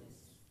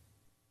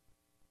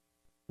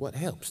 What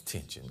helps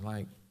tension?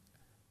 Like,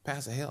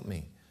 Pastor, help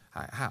me.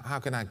 How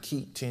can I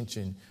keep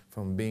tension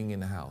from being in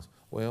the house?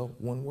 Well,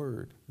 one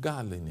word,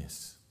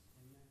 godliness.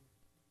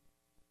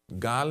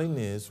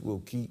 Godliness will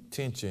keep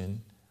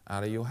tension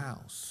out of your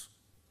house.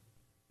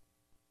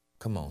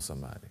 Come on,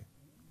 somebody.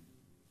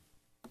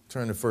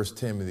 Turn to 1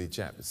 Timothy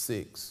chapter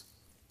 6,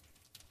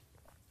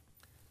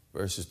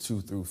 verses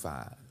 2 through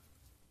 5.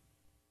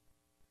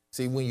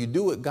 See, when you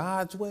do it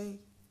God's way,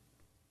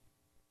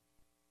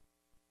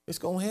 it's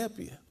going to help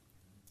you.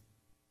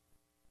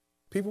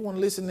 People want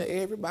to listen to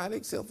everybody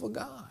except for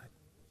God.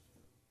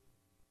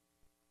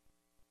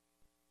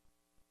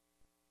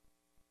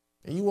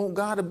 And you want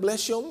God to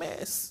bless your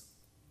mess.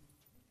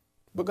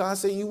 But God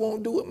said you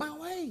won't do it my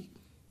way.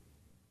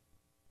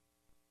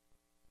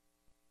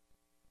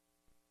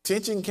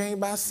 Tension came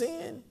by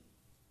sin.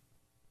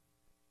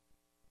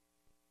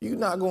 You're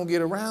not going to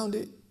get around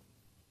it.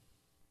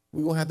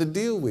 We're going to have to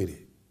deal with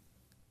it.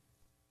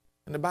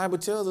 And the Bible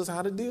tells us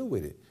how to deal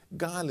with it.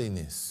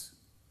 Godliness.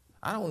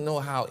 I don't know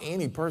how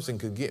any person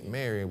could get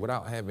married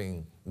without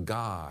having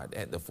God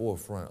at the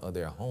forefront of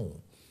their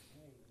home.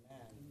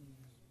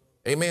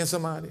 Amen,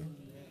 somebody?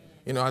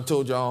 You know, I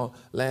told y'all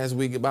last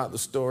week about the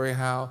story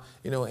how,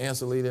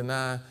 Anselita and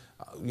I,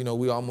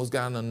 we almost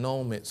got an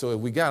annulment. So if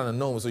we got an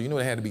annulment, so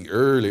it had to be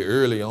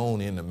early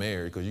on in the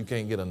marriage because you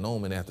can't get an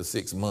annulment after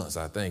 6 months,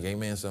 I think.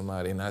 Amen,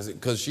 somebody? And I said,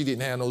 because she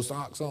didn't have no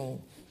socks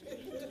on.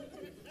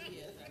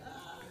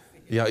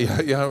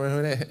 Y'all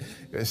remember that?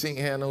 She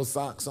didn't have no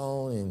socks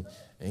on, and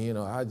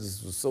I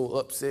just was so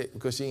upset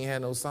because she ain't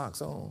had no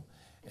socks on.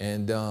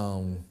 And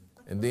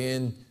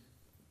then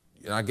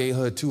I gave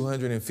her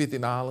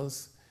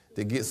 $250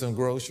 to get some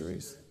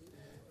groceries.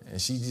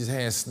 And she just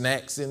had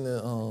snacks in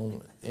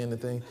the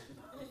thing.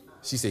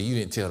 She said, you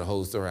didn't tell the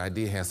whole story. I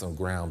did have some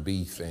ground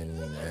beef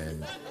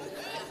and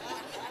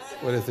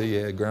what is it?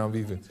 Yeah, ground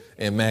beef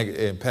and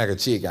pack of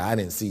chicken. I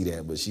didn't see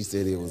that, but she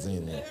said it was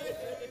in there.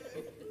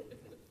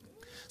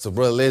 So,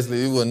 Brother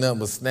Leslie, it wasn't nothing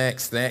but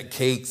snack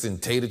cakes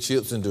and tater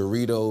chips and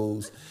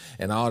Doritos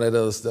and all that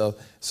other stuff.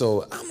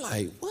 So I'm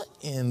like, what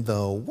in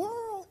the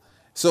world?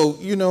 So,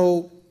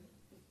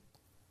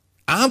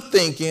 I'm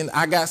thinking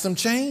I got some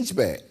change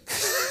back.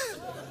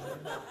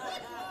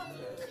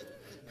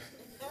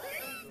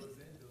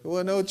 There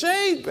wasn't no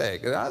change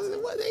back. And I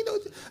said, what? Ain't no.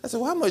 I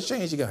said, well, how much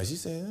change you got? She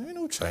said, ain't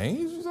no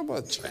change. What's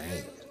about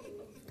change?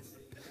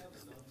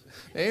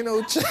 Ain't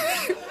no change.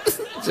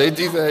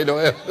 JT said, ain't no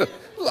ever.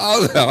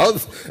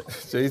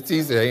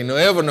 JT said, ain't no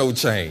ever no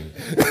change.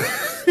 I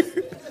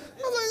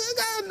was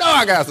like, no,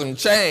 I got some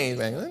change,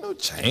 man. Ain't no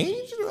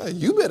change.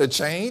 You better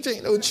change.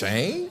 Ain't no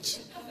change.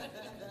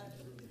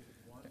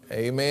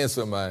 Amen,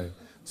 somebody.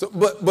 So,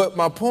 but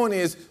my point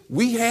is,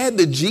 we had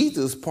the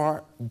Jesus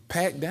part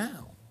packed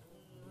down.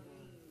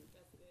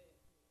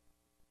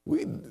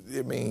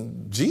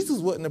 Jesus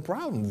wasn't the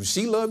problem.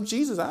 She loved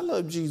Jesus. I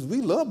love Jesus.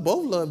 We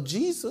both love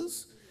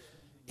Jesus.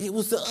 It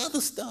was the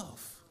other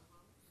stuff.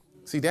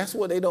 See, that's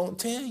what they don't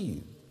tell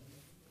you.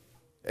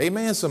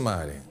 Amen,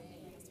 somebody.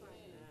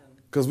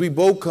 Because we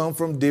both come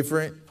from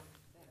different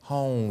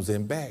homes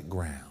and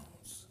backgrounds.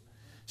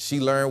 She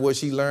learned what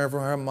she learned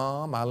from her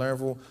mom. I learned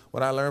from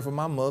what I learned from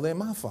my mother and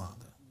my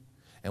father.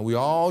 And we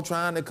all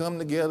trying to come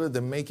together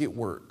to make it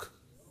work.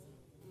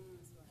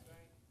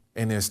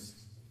 And there's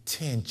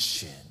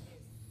tension.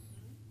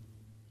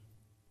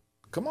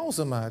 Come on,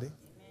 somebody.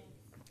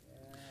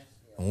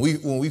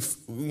 When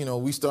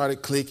we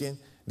started clicking,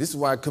 this is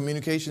why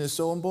communication is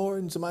so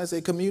important. Somebody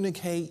say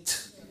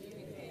communicate.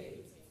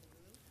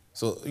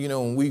 So,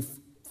 when we,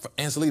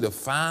 Angelita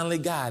finally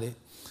got it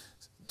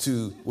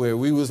to where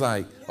we was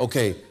like,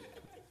 okay,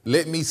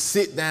 let me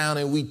sit down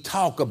and we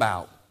talk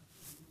about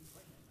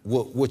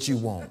what you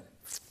want.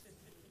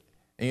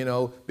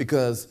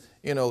 Because,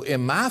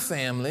 in my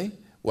family,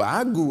 where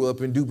I grew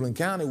up in Duplin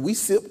County, we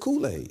sipped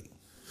Kool-Aid.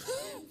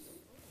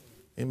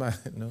 Anybody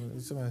know?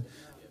 Somebody?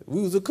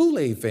 We was a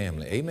Kool-Aid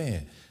family.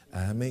 Amen.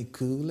 I make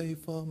Kool-Aid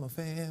for my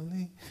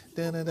family.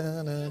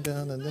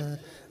 Da-da-da-da-da-da-da.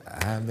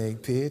 I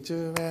make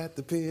picture at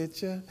the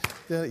picture.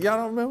 Y'all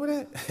don't remember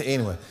that?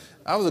 Anyway,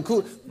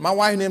 my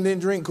wife and them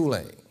didn't drink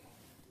Kool-Aid.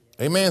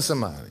 Amen,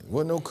 somebody.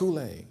 Wasn't no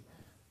Kool-Aid.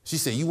 She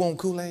said, you want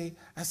Kool-Aid?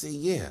 I said,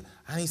 yeah,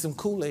 I need some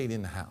Kool-Aid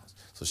in the house.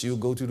 So she would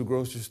go to the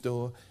grocery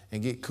store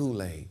and get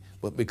Kool-Aid.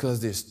 But because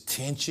there's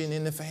tension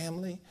in the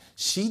family,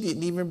 she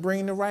didn't even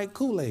bring the right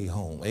Kool-Aid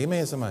home.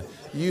 Amen, somebody.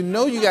 You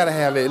got to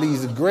have at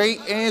least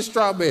grape and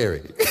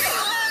strawberry.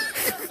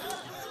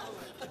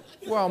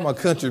 Where all my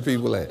country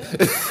people at?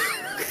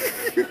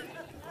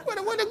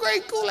 What the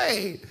great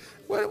Kool-Aid?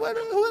 What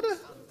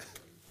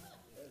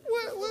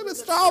the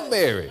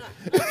strawberry?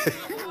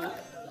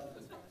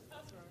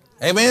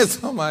 Amen,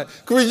 somebody.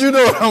 Chris, you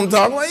know what I'm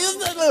talking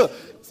about.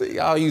 See,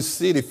 y'all, you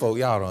city folk,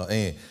 y'all don't.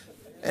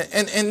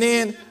 And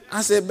then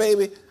I said,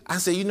 baby,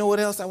 you know what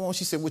else I want?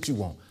 She said, what you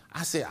want?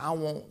 I said,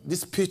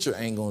 this picture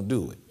ain't going to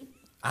do it.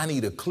 I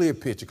need a clear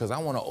picture because I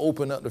want to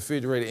open up the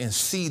refrigerator and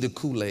see the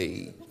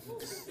Kool-Aid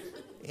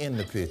in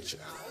the picture.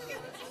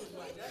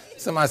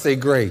 Somebody say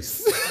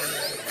grace.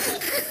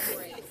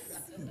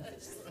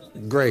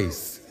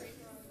 Grace.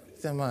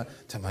 Somebody,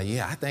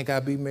 yeah, I think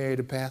I'll be married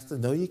to pastor.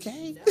 No, you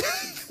can't.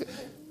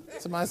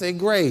 Somebody say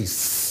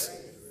grace.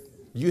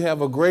 You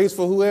have a grace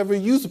for whoever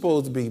you're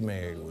supposed to be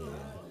married with.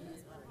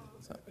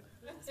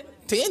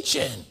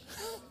 Tension.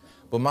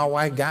 But my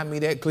wife got me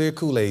that clear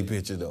Kool-Aid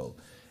picture, though.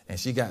 And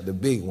she got the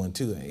big one,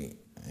 too. And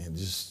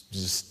just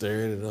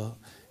stirred it up.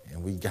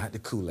 And we got the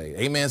Kool-Aid.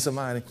 Amen,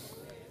 somebody?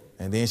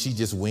 And then she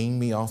just winged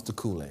me off the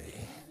Kool-Aid.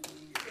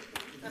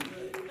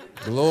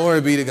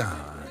 Glory be to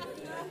God.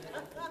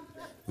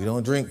 We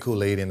don't drink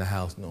Kool-Aid in the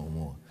house no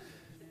more.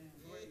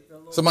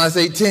 Somebody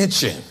say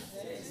tension.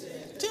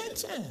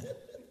 Tension.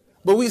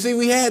 But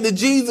we had the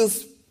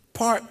Jesus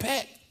part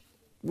packed.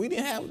 We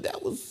didn't have,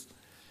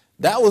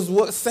 that was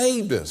what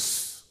saved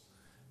us.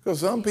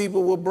 Because some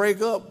people will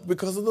break up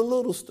because of the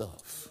little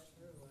stuff.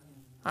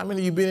 How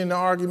many of you been in an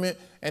argument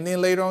and then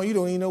later on you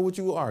don't even know what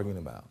you were arguing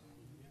about?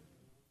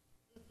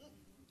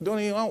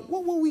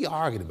 What were we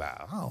arguing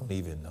about? I don't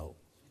even know.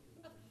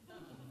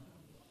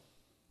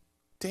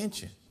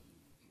 Tension.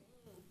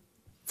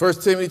 1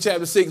 Timothy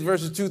chapter 6,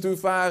 verses 2 through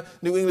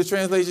 5, New English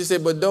Translation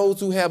said, but those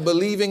who have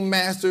believing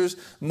masters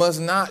must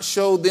not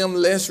show them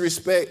less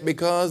respect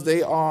because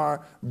they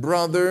are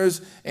brothers.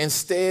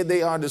 Instead,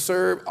 they are to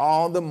serve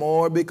all the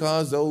more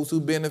because those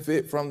who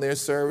benefit from their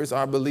service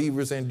are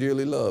believers and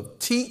dearly loved.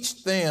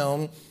 Teach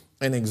them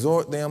and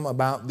exhort them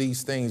about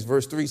these things.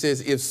 Verse 3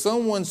 says, if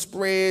someone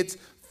spreads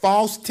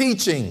false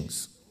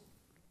teachings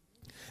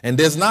and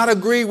does not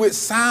agree with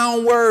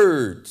sound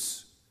words,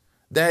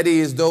 that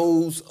is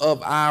those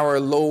of our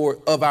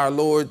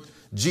Lord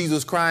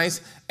Jesus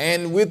Christ,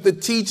 and with the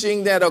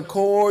teaching that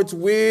accords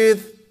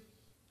with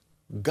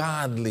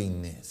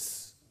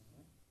godliness.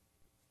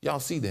 Y'all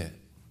see that?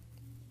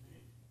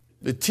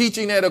 The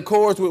teaching that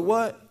accords with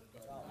what?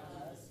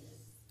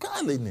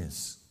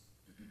 Godliness.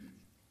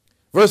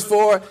 Verse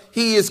 4,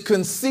 he is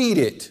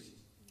conceited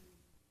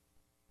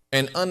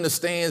and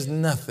understands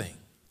nothing,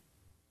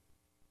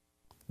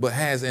 but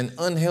has an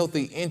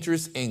unhealthy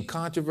interest in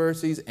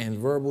controversies and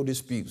verbal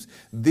disputes.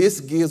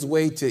 This gives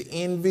way to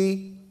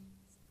envy,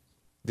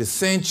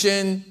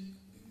 dissension,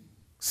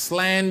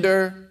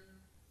 slander,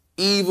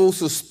 evil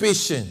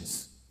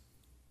suspicions.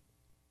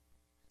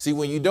 See,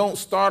 when you don't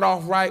start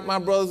off right, my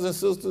brothers and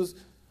sisters,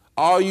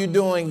 all you're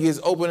doing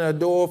is opening a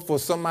door for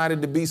somebody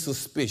to be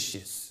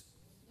suspicious.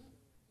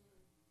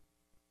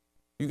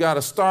 You got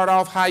to start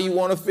off how you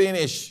want to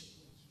finish.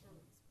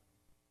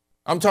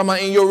 I'm talking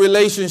about in your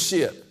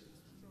relationship.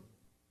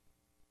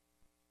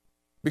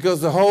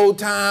 Because the whole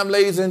time,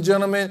 ladies and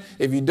gentlemen,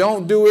 if you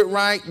don't do it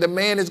right, the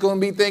man is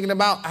going to be thinking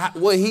about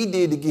what he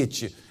did to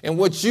get you and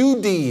what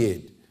you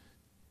did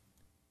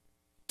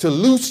to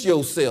loose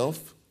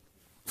yourself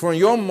from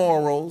your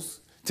morals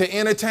to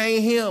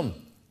entertain him.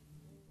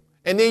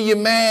 And then you're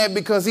mad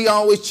because he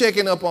always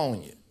checking up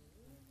on you.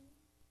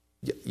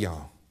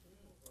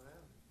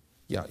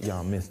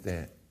 Y'all missed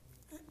that.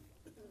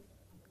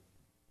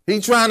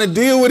 He's trying to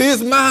deal with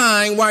his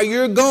mind while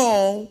you're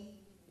gone.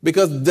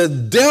 Because the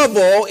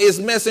devil is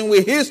messing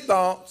with his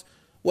thoughts.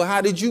 Well, how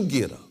did you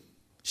get her?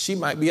 She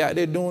might be out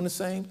there doing the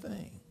same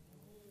thing.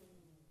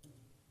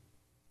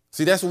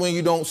 See, that's when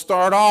you don't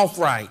start off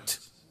right.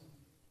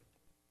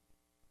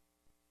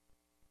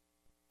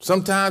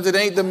 Sometimes it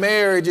ain't the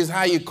marriage, it's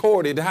how you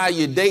court it, how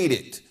you date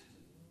it.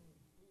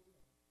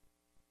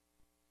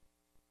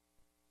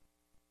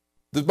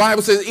 The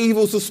Bible says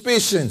evil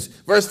suspicions.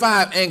 Verse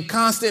 5, and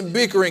constant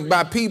bickering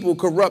by people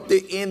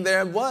corrupted in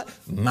their what?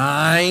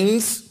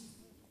 Minds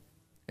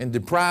and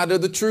deprived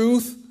of the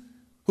truth,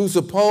 who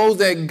suppose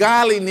that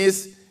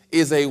godliness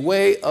is a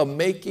way of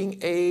making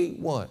a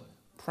what?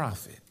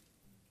 Profit.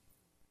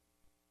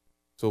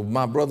 So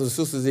my brothers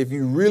and sisters, if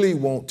you really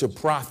want to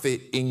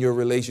profit in your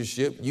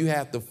relationship, you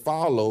have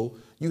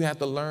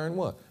to learn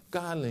what?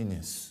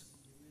 Godliness.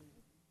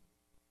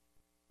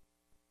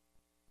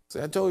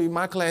 See, I told you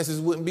my classes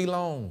wouldn't be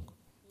long.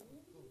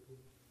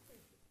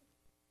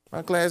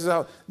 My classes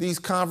out, these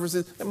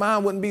conferences,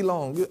 mine wouldn't be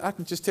long. I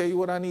can just tell you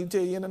what I need to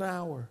tell you in an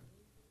hour.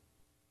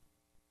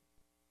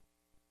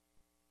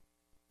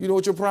 You know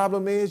what your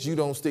problem is? You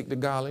don't stick to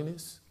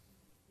godliness.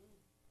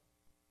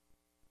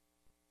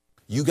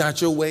 You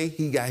got your way,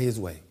 he got his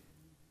way.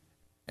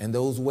 And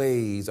those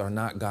ways are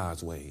not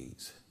God's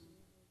ways.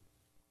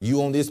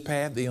 You on this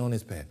path, they on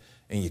this path.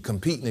 And you're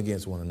competing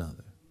against one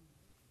another.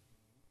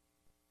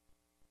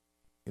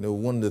 You know,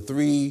 one of the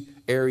three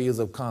areas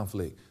of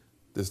conflict.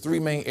 There's three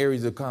main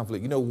areas of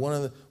conflict. You know,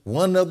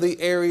 one of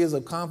the areas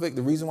of conflict,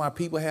 the reason why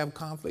people have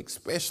conflict,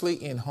 especially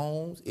in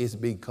homes, is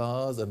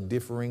because of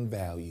differing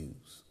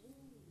values.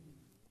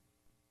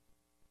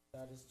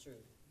 That is true.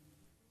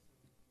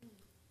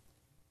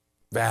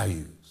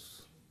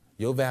 Values.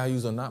 Your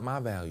values are not my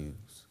values.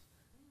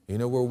 You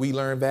know where we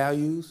learn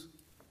values?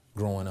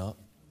 Growing up.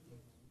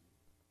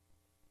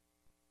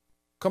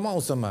 Come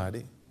on, somebody.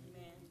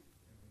 Amen.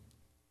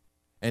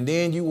 And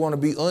then you want to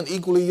be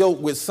unequally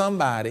yoked with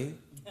somebody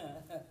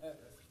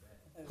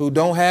who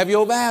don't have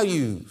your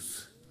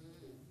values.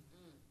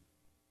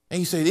 And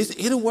you say,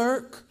 it'll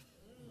work.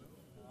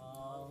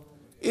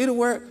 It'll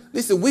work.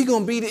 Listen, we're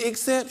going to be the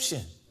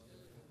exception.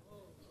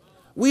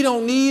 We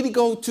don't need to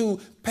go to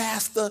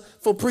pastor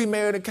for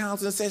premarital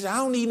counseling session. I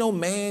don't need no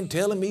man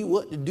telling me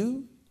what to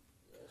do.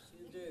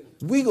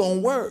 We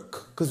going to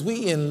work because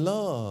we in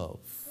love.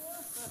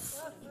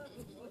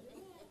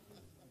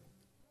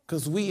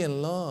 Because we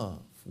in love.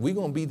 We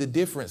going to be the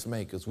difference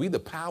makers. We the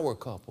power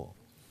couple.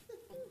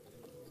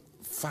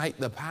 Fight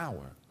the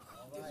power.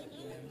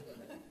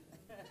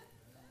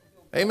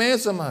 Amen,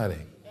 somebody.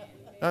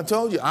 I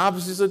told you,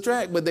 opposites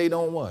attract, but they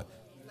don't what?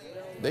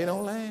 They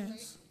don't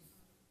last.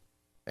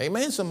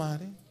 Amen,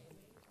 somebody.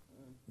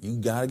 You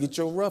got to get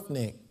your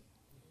roughneck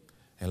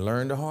and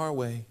learn the hard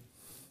way.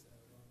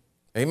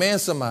 Amen,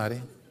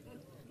 somebody.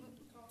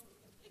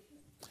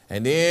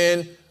 And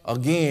then,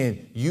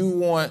 again, you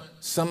want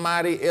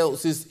somebody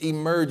else's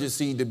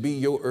emergency to be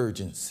your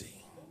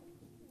urgency.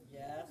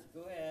 Yes,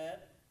 go ahead.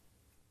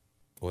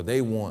 Or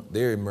they want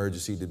their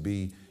emergency to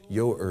be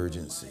your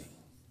urgency.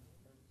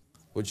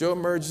 But your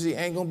emergency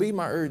ain't going to be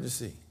my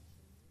urgency.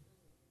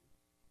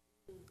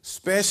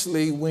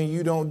 Especially when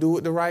you don't do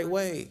it the right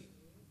way.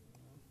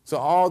 So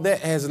all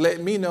that has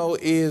let me know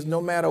is no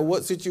matter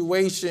what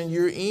situation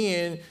you're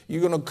in,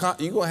 you're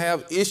gonna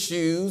have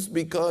issues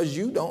because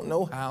you don't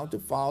know how to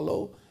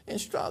follow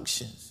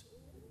instructions.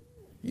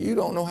 You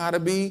don't know how to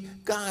be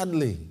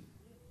godly.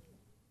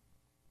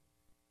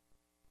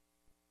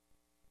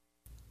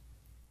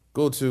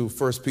 Go to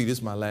 1 Peter. This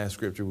is my last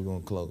scripture. We're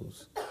going to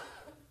close.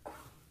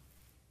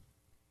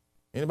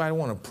 Anybody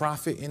want to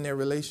profit in their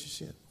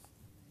relationship?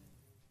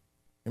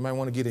 Anybody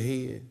want to get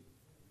ahead?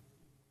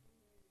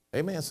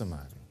 Amen,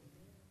 somebody.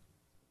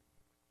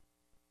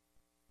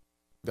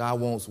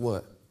 God wants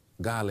what?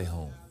 Godly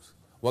homes.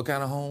 What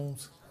kind of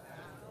homes?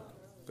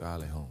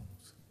 Godly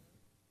homes.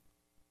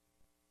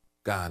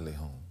 Godly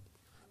home.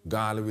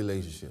 Godly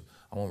relationship.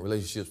 I want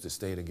relationships to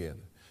stay together.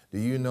 Do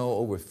you know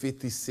over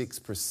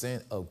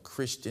 56% of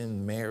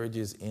Christian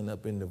marriages end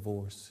up in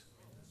divorce?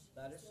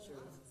 That is true.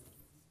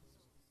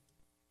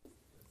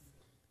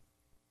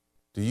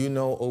 Do you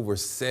know over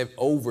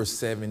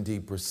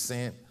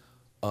 70%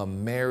 of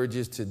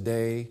marriages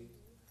today,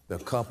 the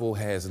couple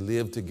has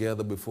lived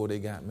together before they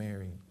got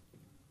married?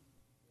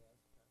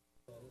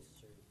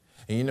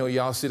 And you know,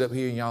 y'all sit up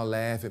here and y'all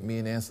laugh at me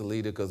and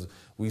Ansalita because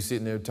we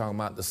sitting there talking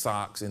about the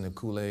socks and the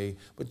Kool-Aid.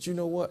 But you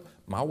know what?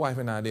 My wife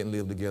and I didn't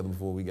live together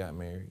before we got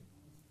married.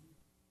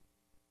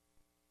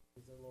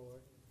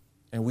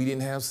 And we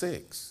didn't have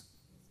sex.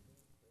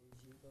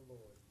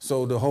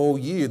 So the whole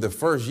year, the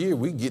first year,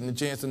 we getting a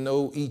chance to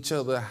know each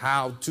other,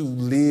 how to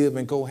live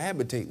and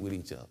cohabitate with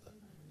each other.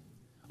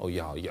 Oh,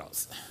 y'all. Yeah.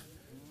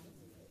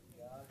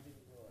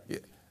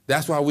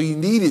 That's why we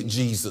needed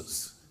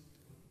Jesus.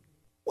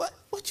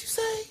 What you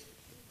say?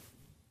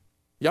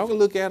 Y'all can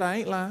look at her, I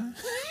ain't lying.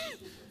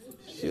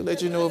 She'll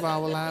let you know if I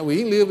was lying. We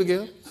didn't live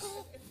together.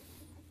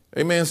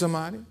 Amen,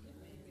 somebody.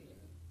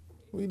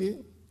 We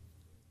did.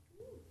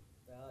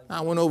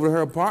 I went over to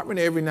her apartment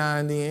every now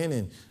and then,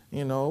 and,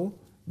 you know,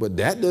 but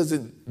that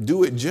doesn't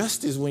do it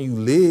justice when you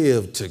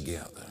live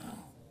together.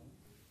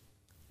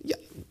 Yeah,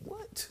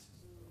 what?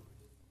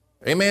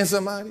 Amen,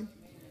 somebody?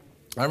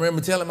 I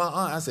remember telling my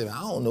aunt, I said,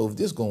 I don't know if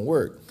this is going to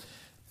work.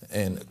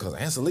 And because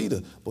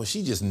Angelita, boy,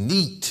 she just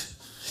neat,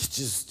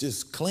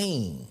 just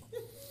clean.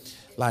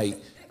 Like,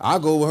 I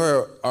go over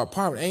her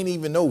apartment, ain't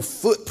even no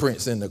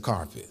footprints in the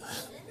carpet.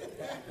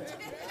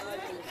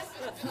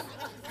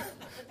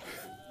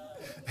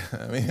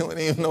 I mean, there ain't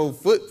even no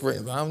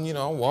footprints. I'm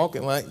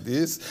walking like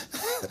this.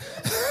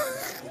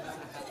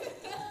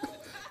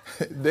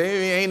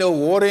 There ain't no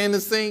water in the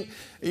sink.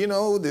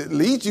 At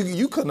least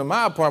you come to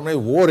my apartment,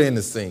 there's water in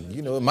the sink.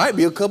 It might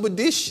be a couple of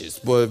dishes,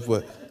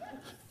 but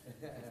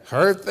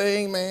her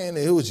thing, man,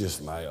 it was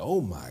just like,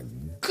 oh my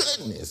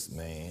goodness,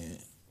 man.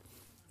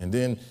 And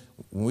then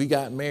when we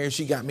got married,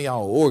 she got me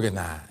all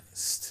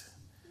organized.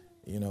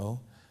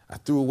 I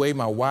threw away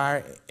my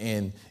wire,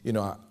 and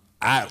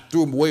I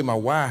threw away my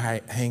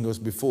wire hangers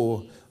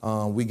before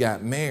we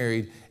got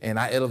married, and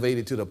I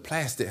elevated to the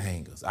plastic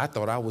hangers. I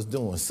thought I was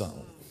doing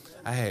something.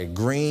 I had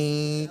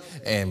green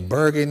and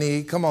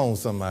burgundy. Come on,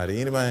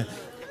 somebody. Anybody?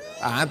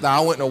 I thought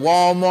I went to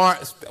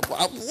Walmart.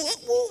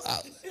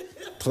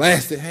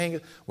 Plastic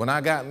hangers. When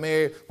I got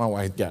married, my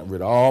wife got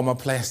rid of all my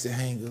plastic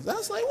hangers. I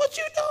was like, what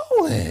you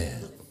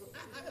doing?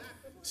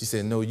 She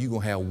said, no, you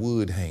going to have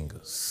wood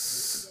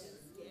hangers.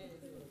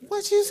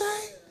 What you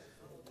say?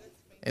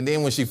 And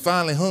then when she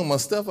finally hung my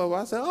stuff up,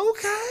 I said,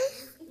 okay.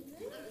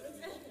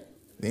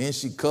 Then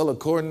she color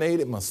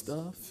coordinated my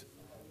stuff.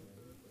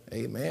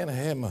 Hey, man, I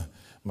had my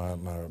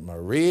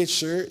red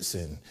shirts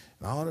and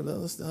all that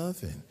other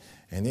stuff.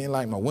 And then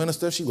like my winter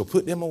stuff, she would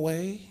put them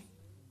away.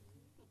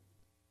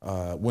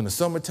 When the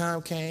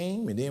summertime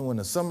came, and then when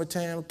the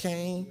summertime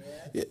came,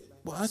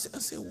 I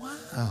said,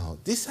 wow,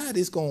 this how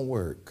this gonna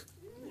work.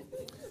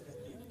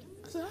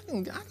 I said, I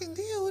can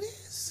deal with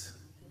this.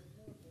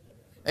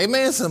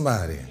 Amen,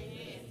 somebody.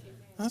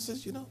 I said,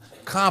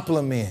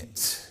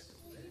 compliment.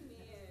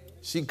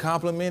 She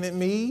complimented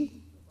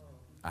me.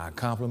 I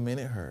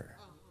complimented her.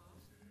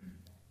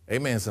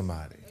 Amen,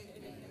 somebody.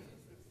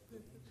 You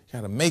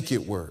got to make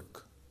it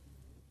work.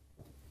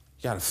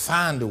 You got to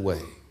find a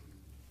way.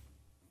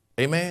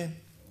 Amen.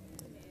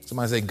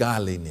 Somebody say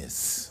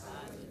godliness.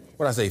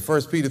 What I say?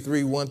 1 Peter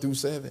 3, 1 through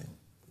 7.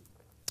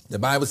 The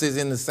Bible says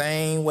in the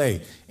same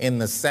way,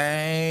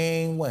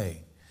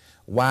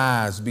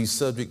 wives, be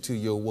subject to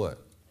your what?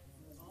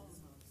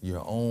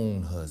 Your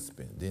own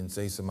husband. Didn't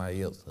say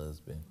somebody else's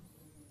husband.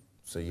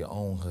 Say your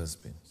own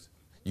husbands.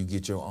 You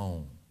get your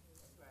own.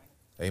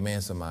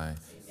 Amen, somebody.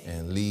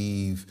 And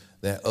leave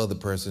that other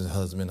person's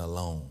husband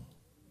alone.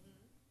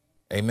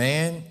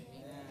 Amen.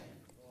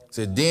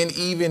 So then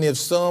even if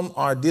some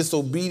are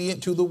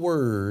disobedient to the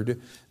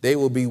word, they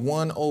will be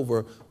won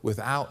over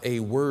without a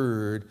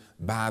word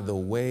by the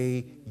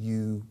way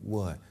you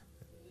what?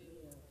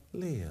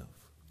 Live.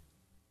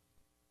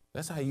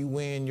 That's how you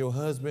win your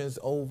husbands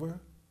over.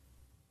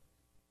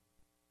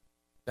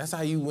 That's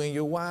how you win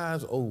your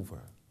wives over.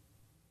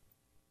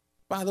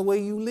 By the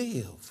way you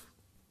live.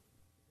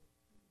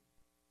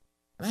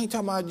 And I ain't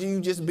talking about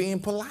you just being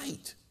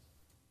polite.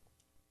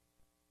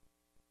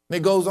 And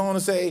it goes on to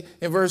say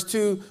in verse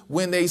 2,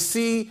 when they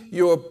see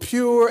your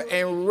pure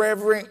and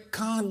reverent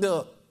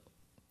conduct.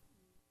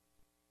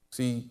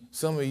 See,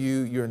 some of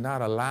you're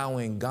not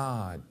allowing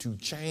God to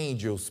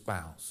change your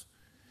spouse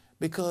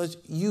because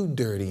you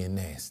dirty and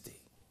nasty.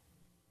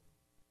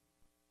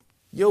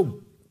 Your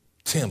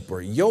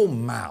temper, your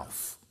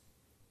mouth,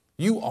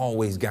 you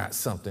always got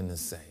something to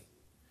say.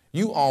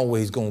 You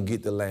always going to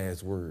get the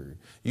last word.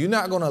 You're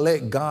not going to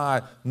let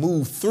God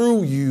move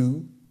through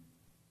you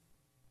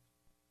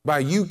by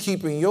you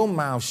keeping your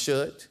mouth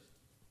shut.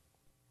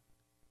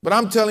 But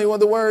I'm telling you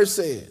what the word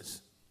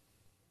says.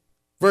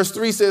 Verse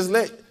 3 says,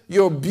 let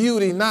your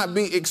beauty not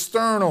be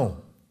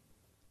external,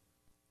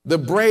 the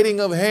braiding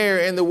of hair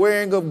and the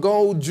wearing of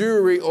gold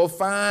jewelry or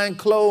fine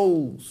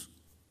clothes,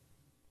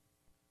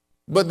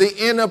 but the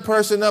inner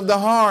person of the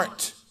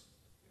heart,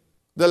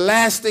 the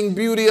lasting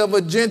beauty of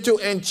a gentle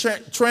and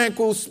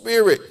tranquil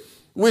spirit,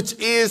 which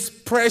is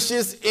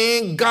precious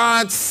in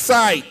God's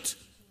sight.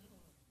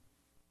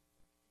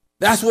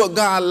 That's what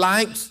God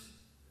likes.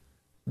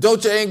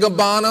 Dolce &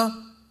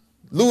 Gabbana,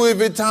 Louis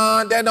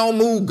Vuitton, that don't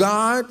move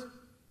God.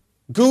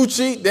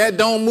 Gucci, that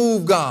don't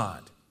move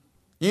God.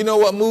 You know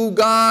what move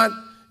God?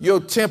 Your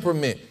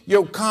temperament,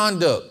 your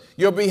conduct,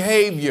 your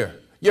behavior,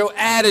 your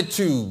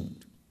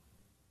attitude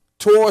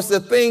towards the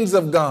things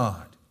of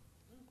God.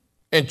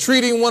 And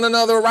treating one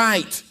another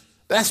right.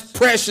 That's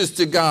precious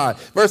to God.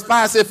 Verse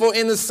 5 said, for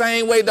in the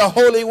same way, the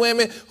holy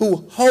women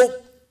who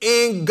hoped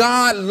in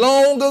God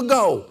long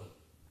ago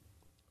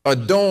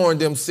adorned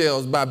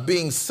themselves by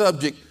being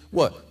subject,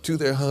 what? To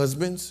their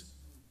husbands.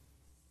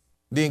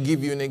 Then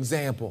give you an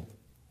example.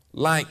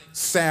 Like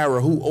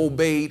Sarah, who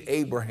obeyed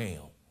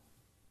Abraham,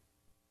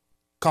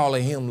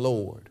 calling him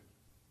Lord.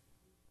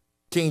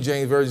 King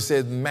James Version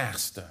says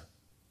master.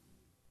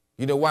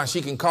 You know why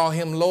she can call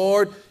him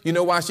Lord? You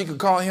know why she could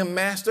call him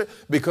master?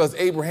 Because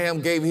Abraham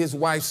gave his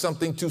wife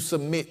something to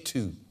submit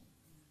to.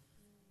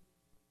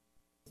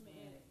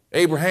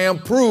 Abraham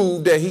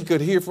proved that he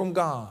could hear from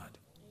God.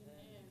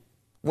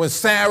 When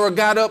Sarah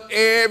got up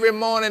every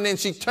morning and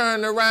she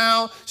turned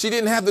around, she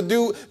didn't have to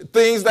do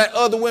things that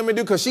other women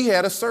do because she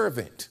had a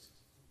servant.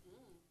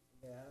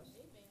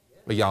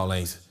 But y'all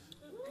ain't.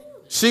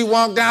 She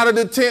walked out of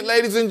the tent,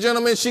 ladies and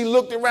gentlemen. She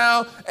looked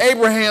around.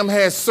 Abraham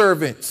had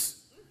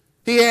servants.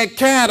 He had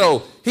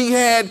cattle. He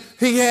had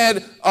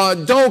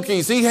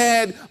donkeys. He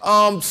had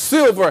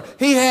silver.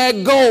 He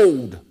had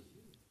gold.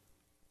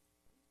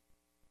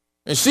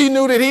 And she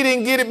knew that he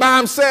didn't get it by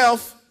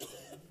himself.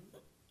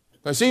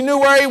 Because she knew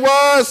where he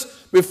was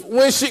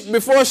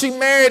before she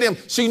married him.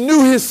 She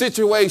knew his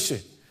situation.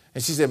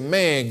 And she said,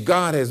 man,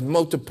 God has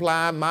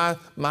multiplied my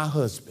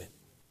husband.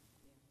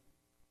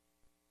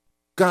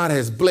 God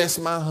has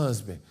blessed my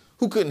husband.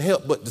 Who couldn't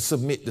help but to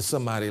submit to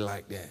somebody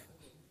like that?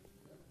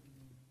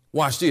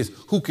 Watch this.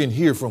 Who can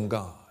hear from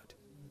God?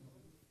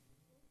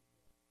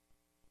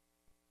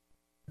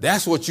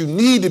 That's what you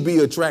need to be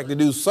attracted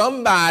to.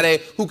 Somebody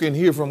who can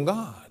hear from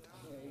God.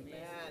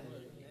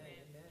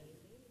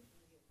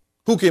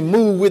 Who can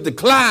move with the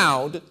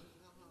cloud,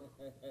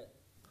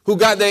 who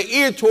got their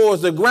ear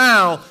towards the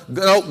ground.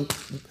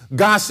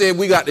 God said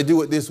we got to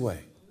do it this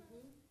way.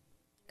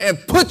 And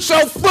put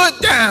your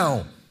foot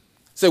down.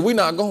 Say, we're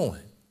not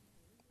going.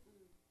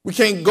 We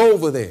can't go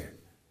over there.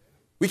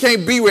 We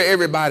can't be where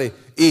everybody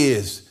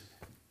is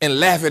and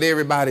laugh at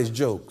everybody's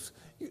jokes.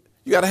 You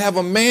got to have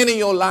a man in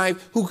your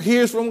life who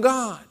hears from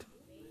God.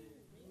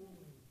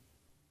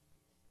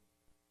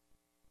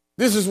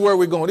 This is where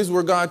we're going. This is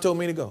where God told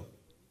me to go.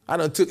 I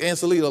done took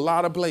Ansalita a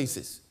lot of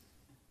places.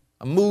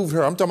 I moved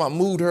her. I'm talking about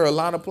moved her a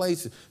lot of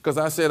places because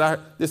I said,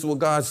 this is what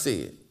God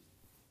said.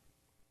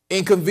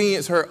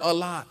 Inconvenienced her a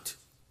lot.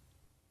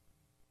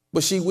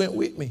 But she went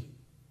with me.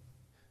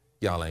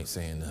 Y'all ain't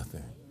saying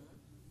nothing.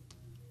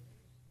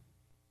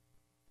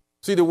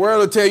 See, the world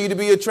will tell you to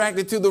be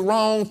attracted to the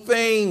wrong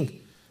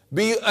thing.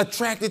 Be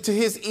attracted to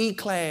his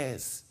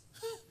E-Class.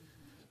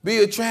 Be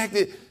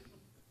attracted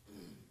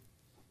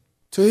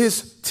to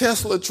his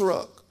Tesla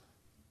truck.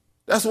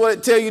 That's what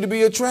it tells you to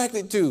be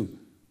attracted to.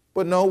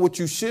 But no, what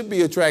you should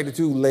be attracted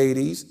to,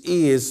 ladies,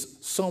 is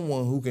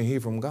someone who can hear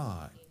from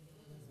God.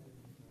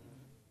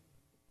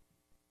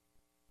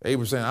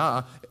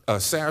 Abraham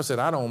said, Sarah said,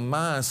 I don't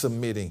mind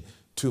submitting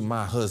to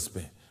my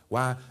husband.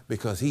 Why?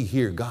 Because he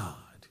hear God.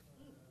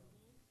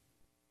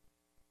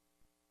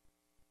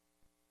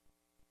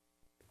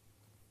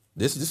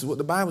 This is what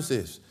the Bible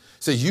says.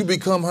 It says you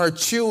become her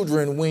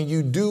children when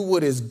you do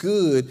what is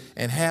good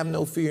and have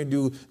no fear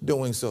in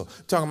doing so.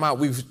 Talking about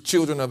we've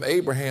children of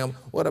Abraham.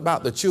 What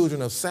about the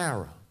children of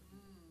Sarah?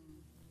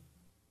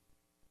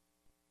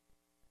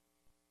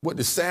 What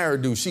did Sarah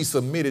do? She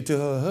submitted to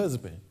her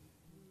husband.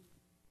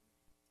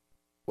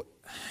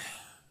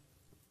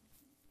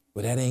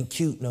 Well, that ain't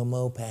cute no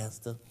more,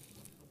 Pastor.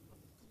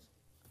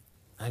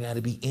 I got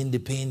to be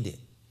independent.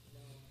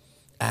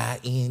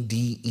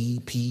 INDEPENDEND.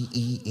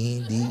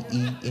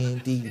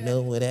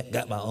 Know what that?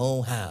 Got my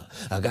own house.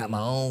 I got my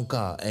own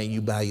car. And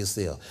you by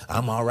yourself.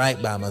 I'm all right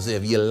by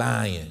myself. You're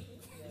lying.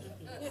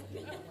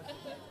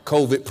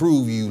 COVID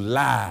prove you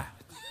lie.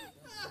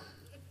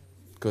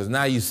 Because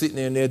now you're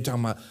sitting there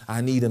talking about,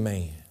 I need a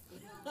man.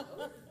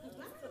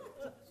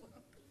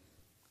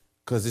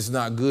 Because it's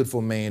not good for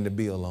a man to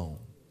be alone.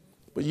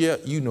 But yeah,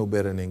 you know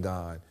better than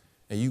God.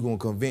 And you're going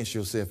to convince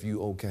yourself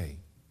you okay.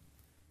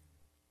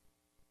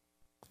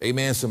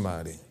 Amen,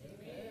 somebody.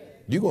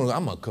 Amen.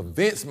 I'm going to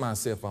convince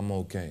myself I'm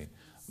okay.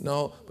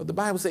 No, but the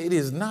Bible says it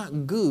is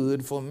not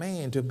good for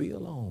man to be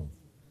alone.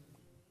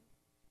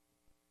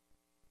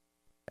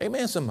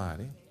 Amen,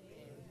 somebody.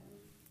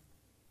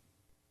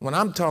 When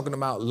I'm talking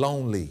about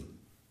lonely,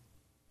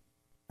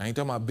 I ain't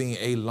talking about being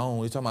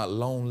alone. I'm talking about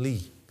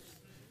lonely.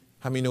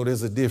 How many know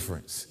there's a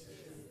difference?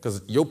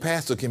 Because your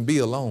pastor can be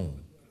alone,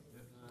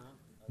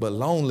 but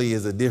lonely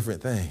is a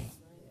different thing.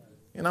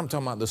 And I'm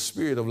talking about the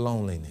spirit of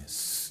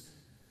loneliness.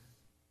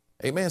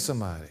 Amen,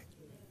 somebody.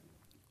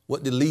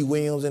 What did Lee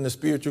Williams in the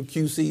spiritual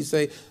QC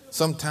say?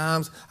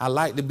 Sometimes I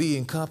like to be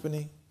in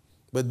company,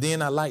 but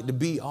then I like to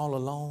be all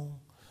alone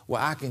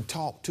where I can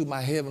talk to my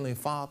heavenly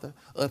Father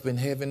up in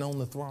heaven on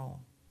the throne.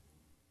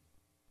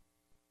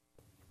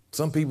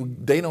 Some people,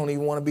 they don't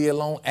even want to be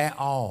alone at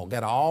all. Got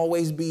to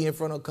always be in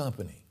front of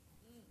company.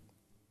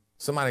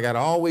 Somebody got to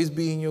always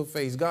be in your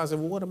face. God said,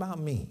 well, what about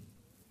me?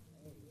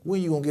 When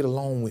are you going to get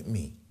along with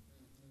me?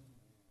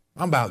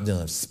 I'm about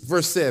done.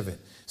 Verse 7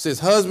 says,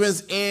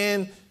 husbands,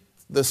 in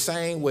the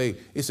same way,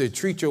 it said,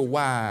 treat your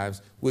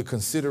wives with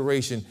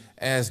consideration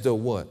as the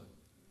what?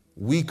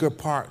 Weaker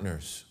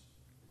partners,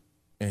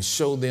 and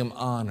show them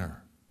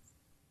honor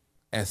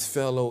as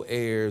fellow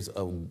heirs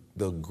of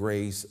the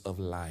grace of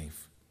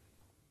life.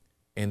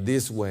 In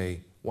this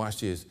way, watch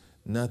this,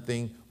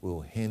 nothing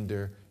will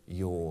hinder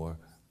your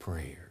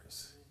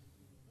prayers.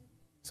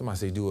 Somebody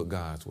say, do it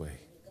God's way.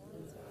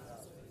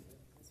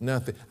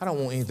 Nothing. I don't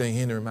want anything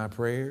hindering my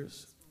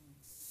prayers.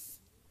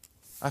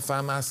 I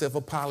find myself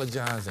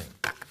apologizing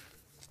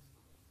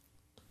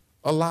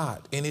a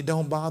lot, and it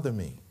don't bother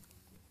me.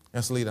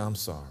 Ansalita, I'm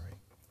sorry.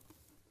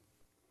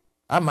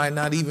 I might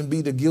not even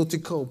be the guilty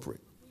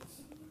culprit.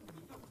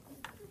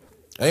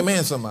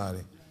 Amen, somebody.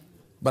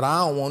 But I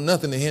don't want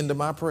nothing to hinder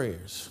my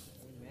prayers.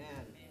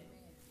 Amen.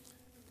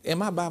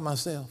 Am I by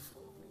myself?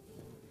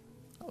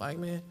 I'm like,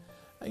 man,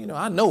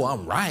 I know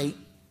I'm right.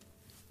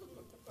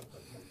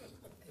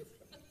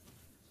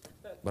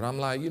 But I'm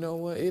like, you know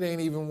what? It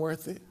ain't even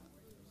worth it.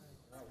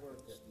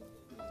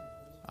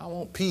 I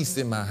want peace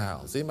in my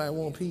house. Anybody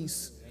want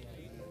peace?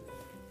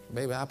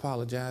 Baby, I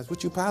apologize.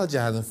 What you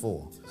apologizing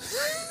for?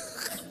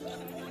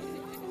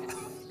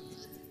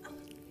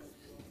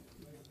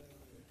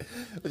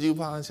 What you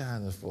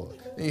apologizing for?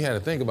 Then you had to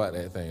think about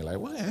that thing. Like,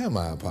 what am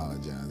I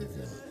apologizing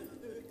for?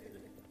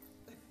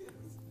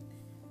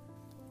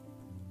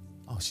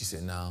 Oh, she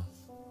said, no.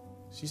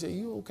 She said,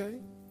 you okay?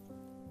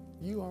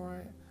 You all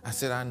right? I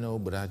said, I know,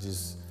 but I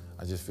just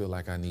feel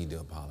like I need to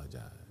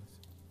apologize.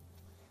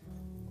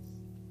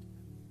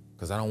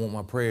 Because I don't want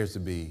my prayers to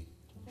be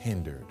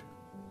hindered.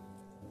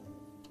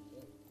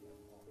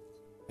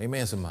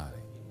 Amen, somebody.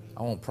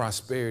 I want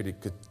prosperity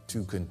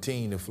to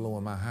continue to flow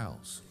in my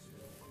house.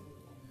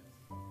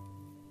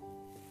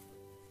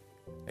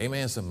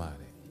 Amen,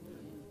 somebody.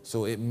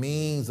 So it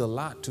means a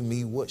lot to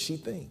me what she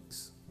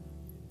thinks.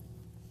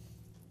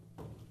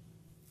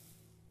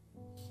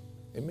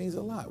 It means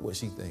a lot what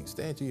she thinks.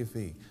 Stand to your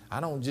feet.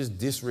 I don't just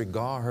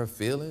disregard her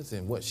feelings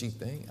and what she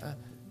thinks.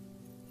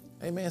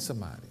 Amen,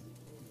 somebody.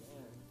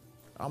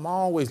 I'm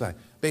always like,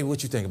 baby,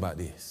 what you think about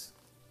this?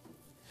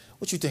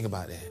 What you think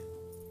about that?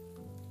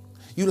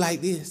 You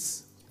like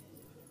this?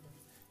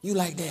 You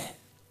like that?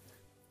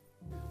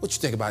 What you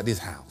think about this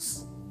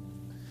house?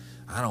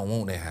 I don't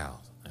want that house.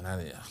 And I'm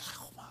like,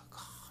 oh my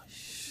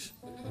gosh.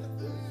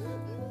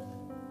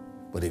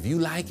 But if you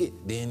like it,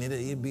 then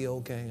it'll be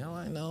okay. I'm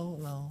like,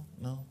 no.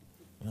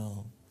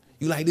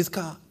 You like this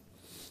car?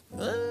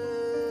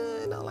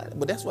 Don't like that.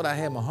 But that's what I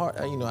had my heart,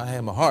 I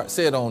had my heart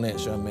set on that,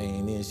 Charmaine.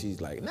 And then she's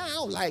like, no, I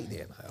don't like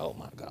that. Like, oh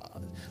my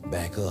God,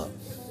 back up.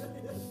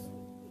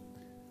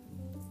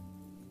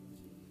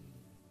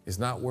 It's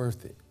not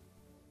worth it.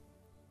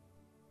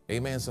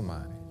 Amen,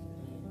 somebody.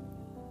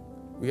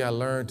 We got to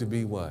learn to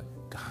be what?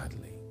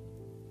 Godly.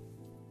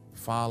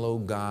 Follow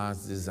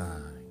God's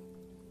design.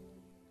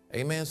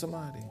 Amen,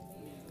 somebody.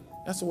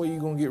 That's the way you're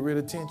going to get rid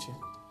of tension.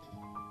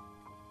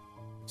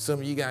 Some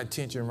of you got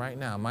tension right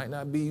now. Might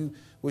not be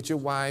with your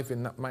wife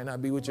and might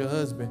not be with your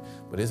husband,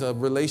 but it's a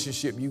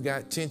relationship you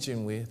got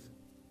tension with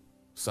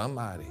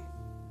somebody.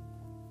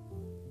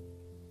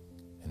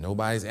 And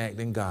nobody's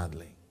acting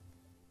godly.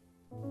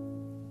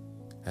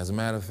 As a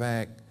matter of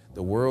fact,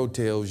 the world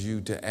tells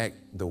you to act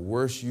the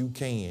worst you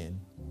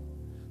can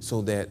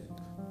so that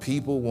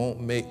people won't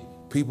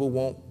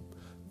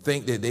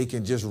think that they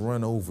can just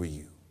run over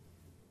you.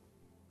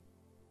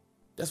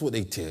 That's what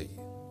they tell you.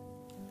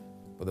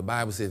 But the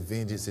Bible says,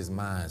 vengeance is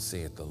mine,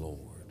 saith the Lord.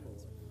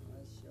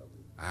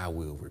 I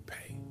will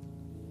repay.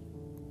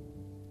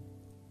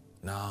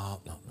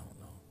 No.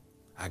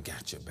 I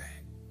got your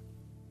back.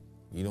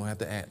 You don't have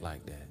to act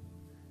like that.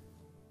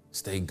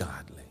 Stay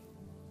godly.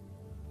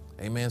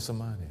 Amen,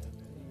 somebody.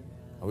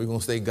 Are we going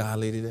to stay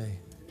godly today?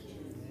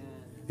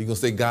 You're going to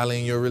stay godly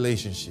in your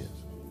relationships.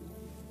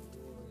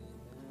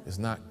 It's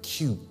not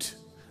cute.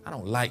 I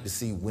don't like to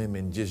see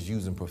women just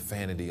using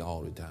profanity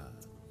all the time.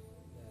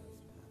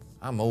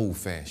 I'm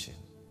old-fashioned.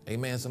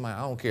 Amen, somebody.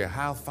 I don't care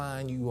how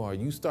fine you are.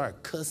 You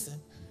start cussing,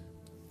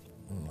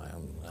 I'm like,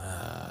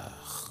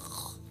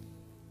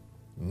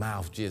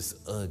 mouth just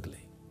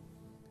ugly.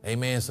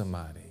 Amen,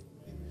 somebody.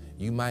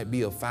 You might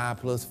be a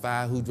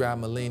 5+5 who drive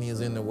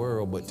millennials in the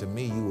world, but to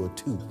me, you are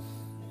 2.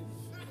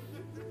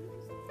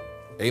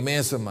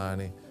 Amen,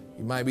 somebody.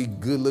 You might be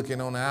good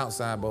looking on the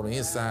outside, but on the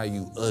inside,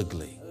 you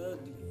ugly.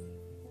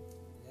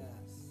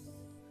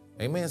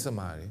 Amen,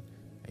 somebody.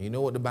 And you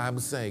know what the Bible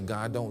say?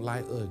 God don't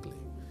like ugly.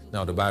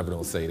 No, the Bible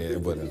don't say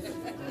that, but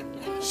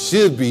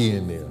should be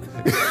in there.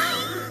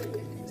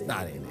 It's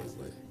not in there,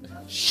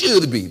 but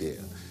should be there.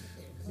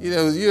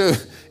 You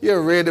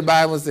ever read the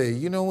Bible and say,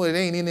 you know what, it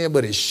ain't in there,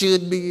 but it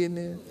should be in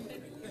there?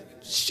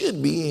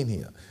 Should be in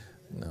here.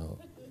 No.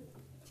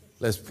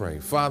 Let's pray.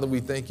 Father, we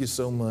thank you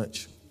so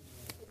much.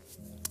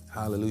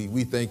 Hallelujah.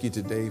 We thank you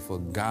today for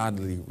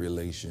godly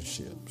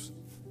relationships.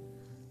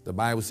 The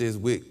Bible says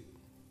with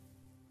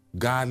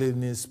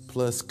godliness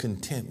plus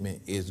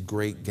contentment is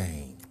great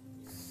gain.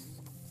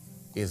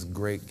 It's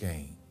great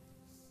gain.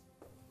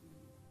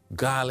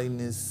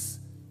 Godliness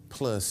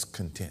plus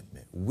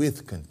contentment,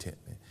 with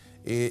contentment,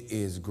 it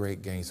is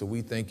great gain. So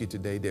we thank you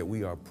today that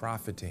we are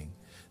profiting,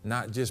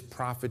 not just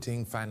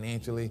profiting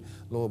financially,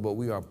 Lord, but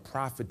we are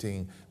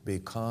profiting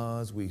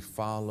because we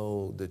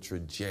follow the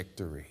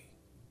trajectory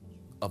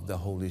of the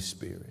Holy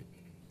Spirit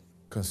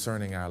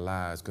concerning our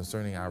lives,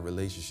 concerning our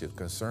relationships,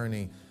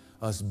 concerning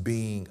us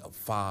being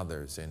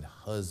fathers and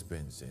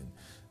husbands and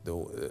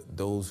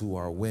those who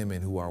are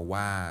women, who are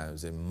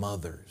wives and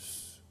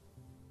mothers.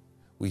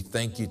 We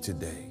thank you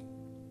today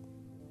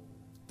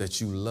that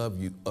you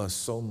love us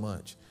so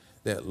much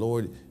that,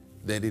 Lord,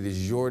 that it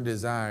is your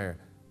desire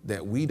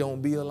that we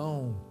don't be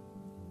alone.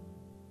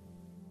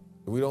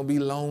 We don't be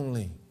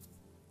lonely.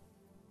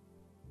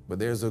 But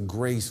there's a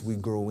grace we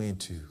grow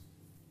into.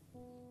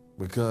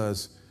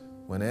 Because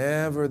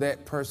whenever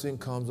that person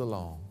comes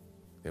along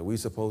that we're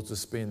supposed to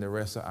spend the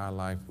rest of our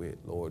life with,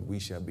 Lord, we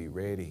shall be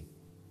ready.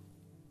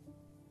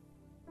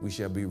 We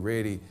shall be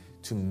ready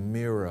to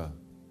mirror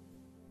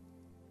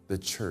the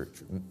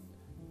church,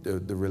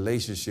 the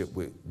relationship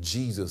with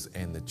Jesus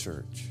and the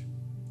church,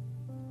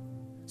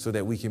 so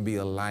that we can be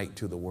a light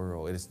to the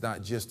world. And it's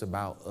not just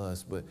about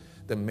us, but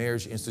the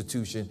marriage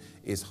institution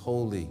is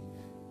holy.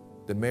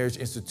 The marriage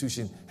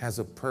institution has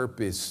a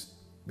purpose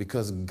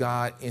because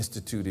God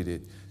instituted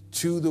it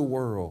to the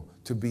world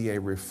to be a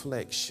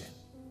reflection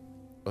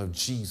of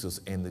Jesus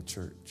and the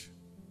church.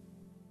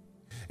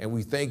 And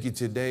we thank you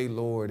today,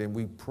 Lord, and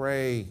we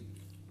pray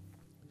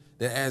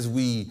that as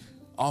we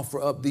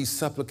offer up these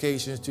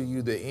supplications to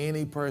you, that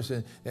any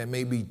person that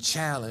may be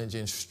challenged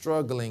and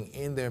struggling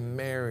in their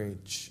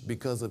marriage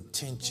because of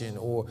tension,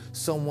 or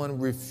someone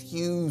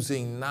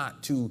refusing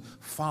not to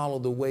follow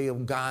the way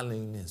of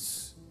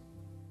godliness,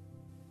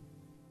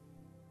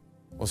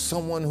 or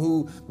someone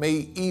who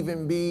may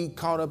even be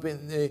caught up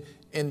in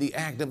the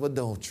act of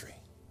adultery,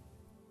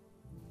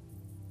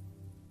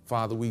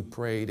 Father, we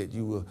pray that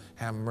you will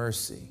have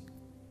mercy,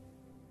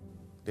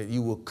 that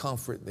you will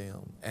comfort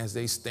them as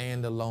they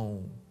stand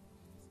alone,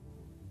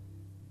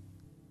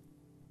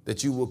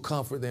 that you will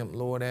comfort them,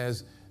 Lord,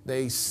 as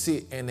they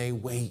sit and they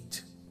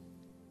wait,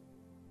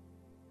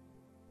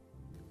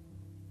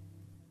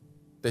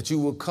 that you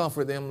will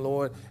comfort them,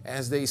 Lord,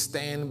 as they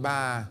stand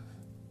by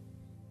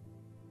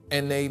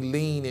and they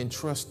lean and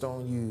trust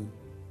on you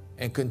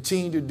and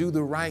continue to do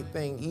the right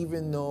thing,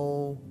 even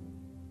though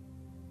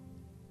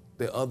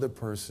the other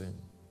person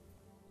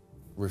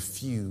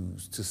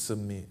refused to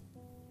submit.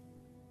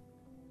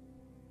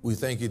 We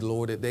thank you,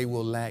 Lord, that they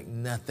will lack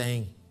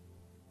nothing.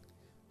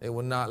 They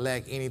will not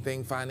lack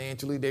anything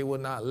financially. They will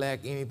not lack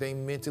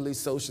anything mentally,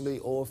 socially,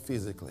 or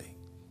physically.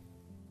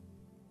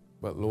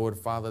 But Lord,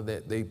 Father,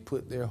 that they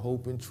put their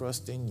hope and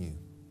trust in you,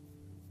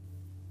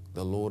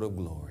 the Lord of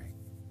glory.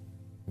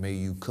 May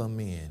you come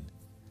in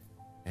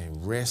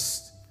and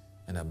rest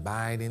and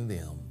abide in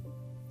them.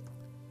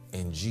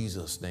 In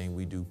Jesus' name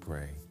we do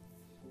pray.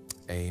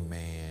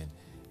 Amen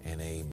and amen.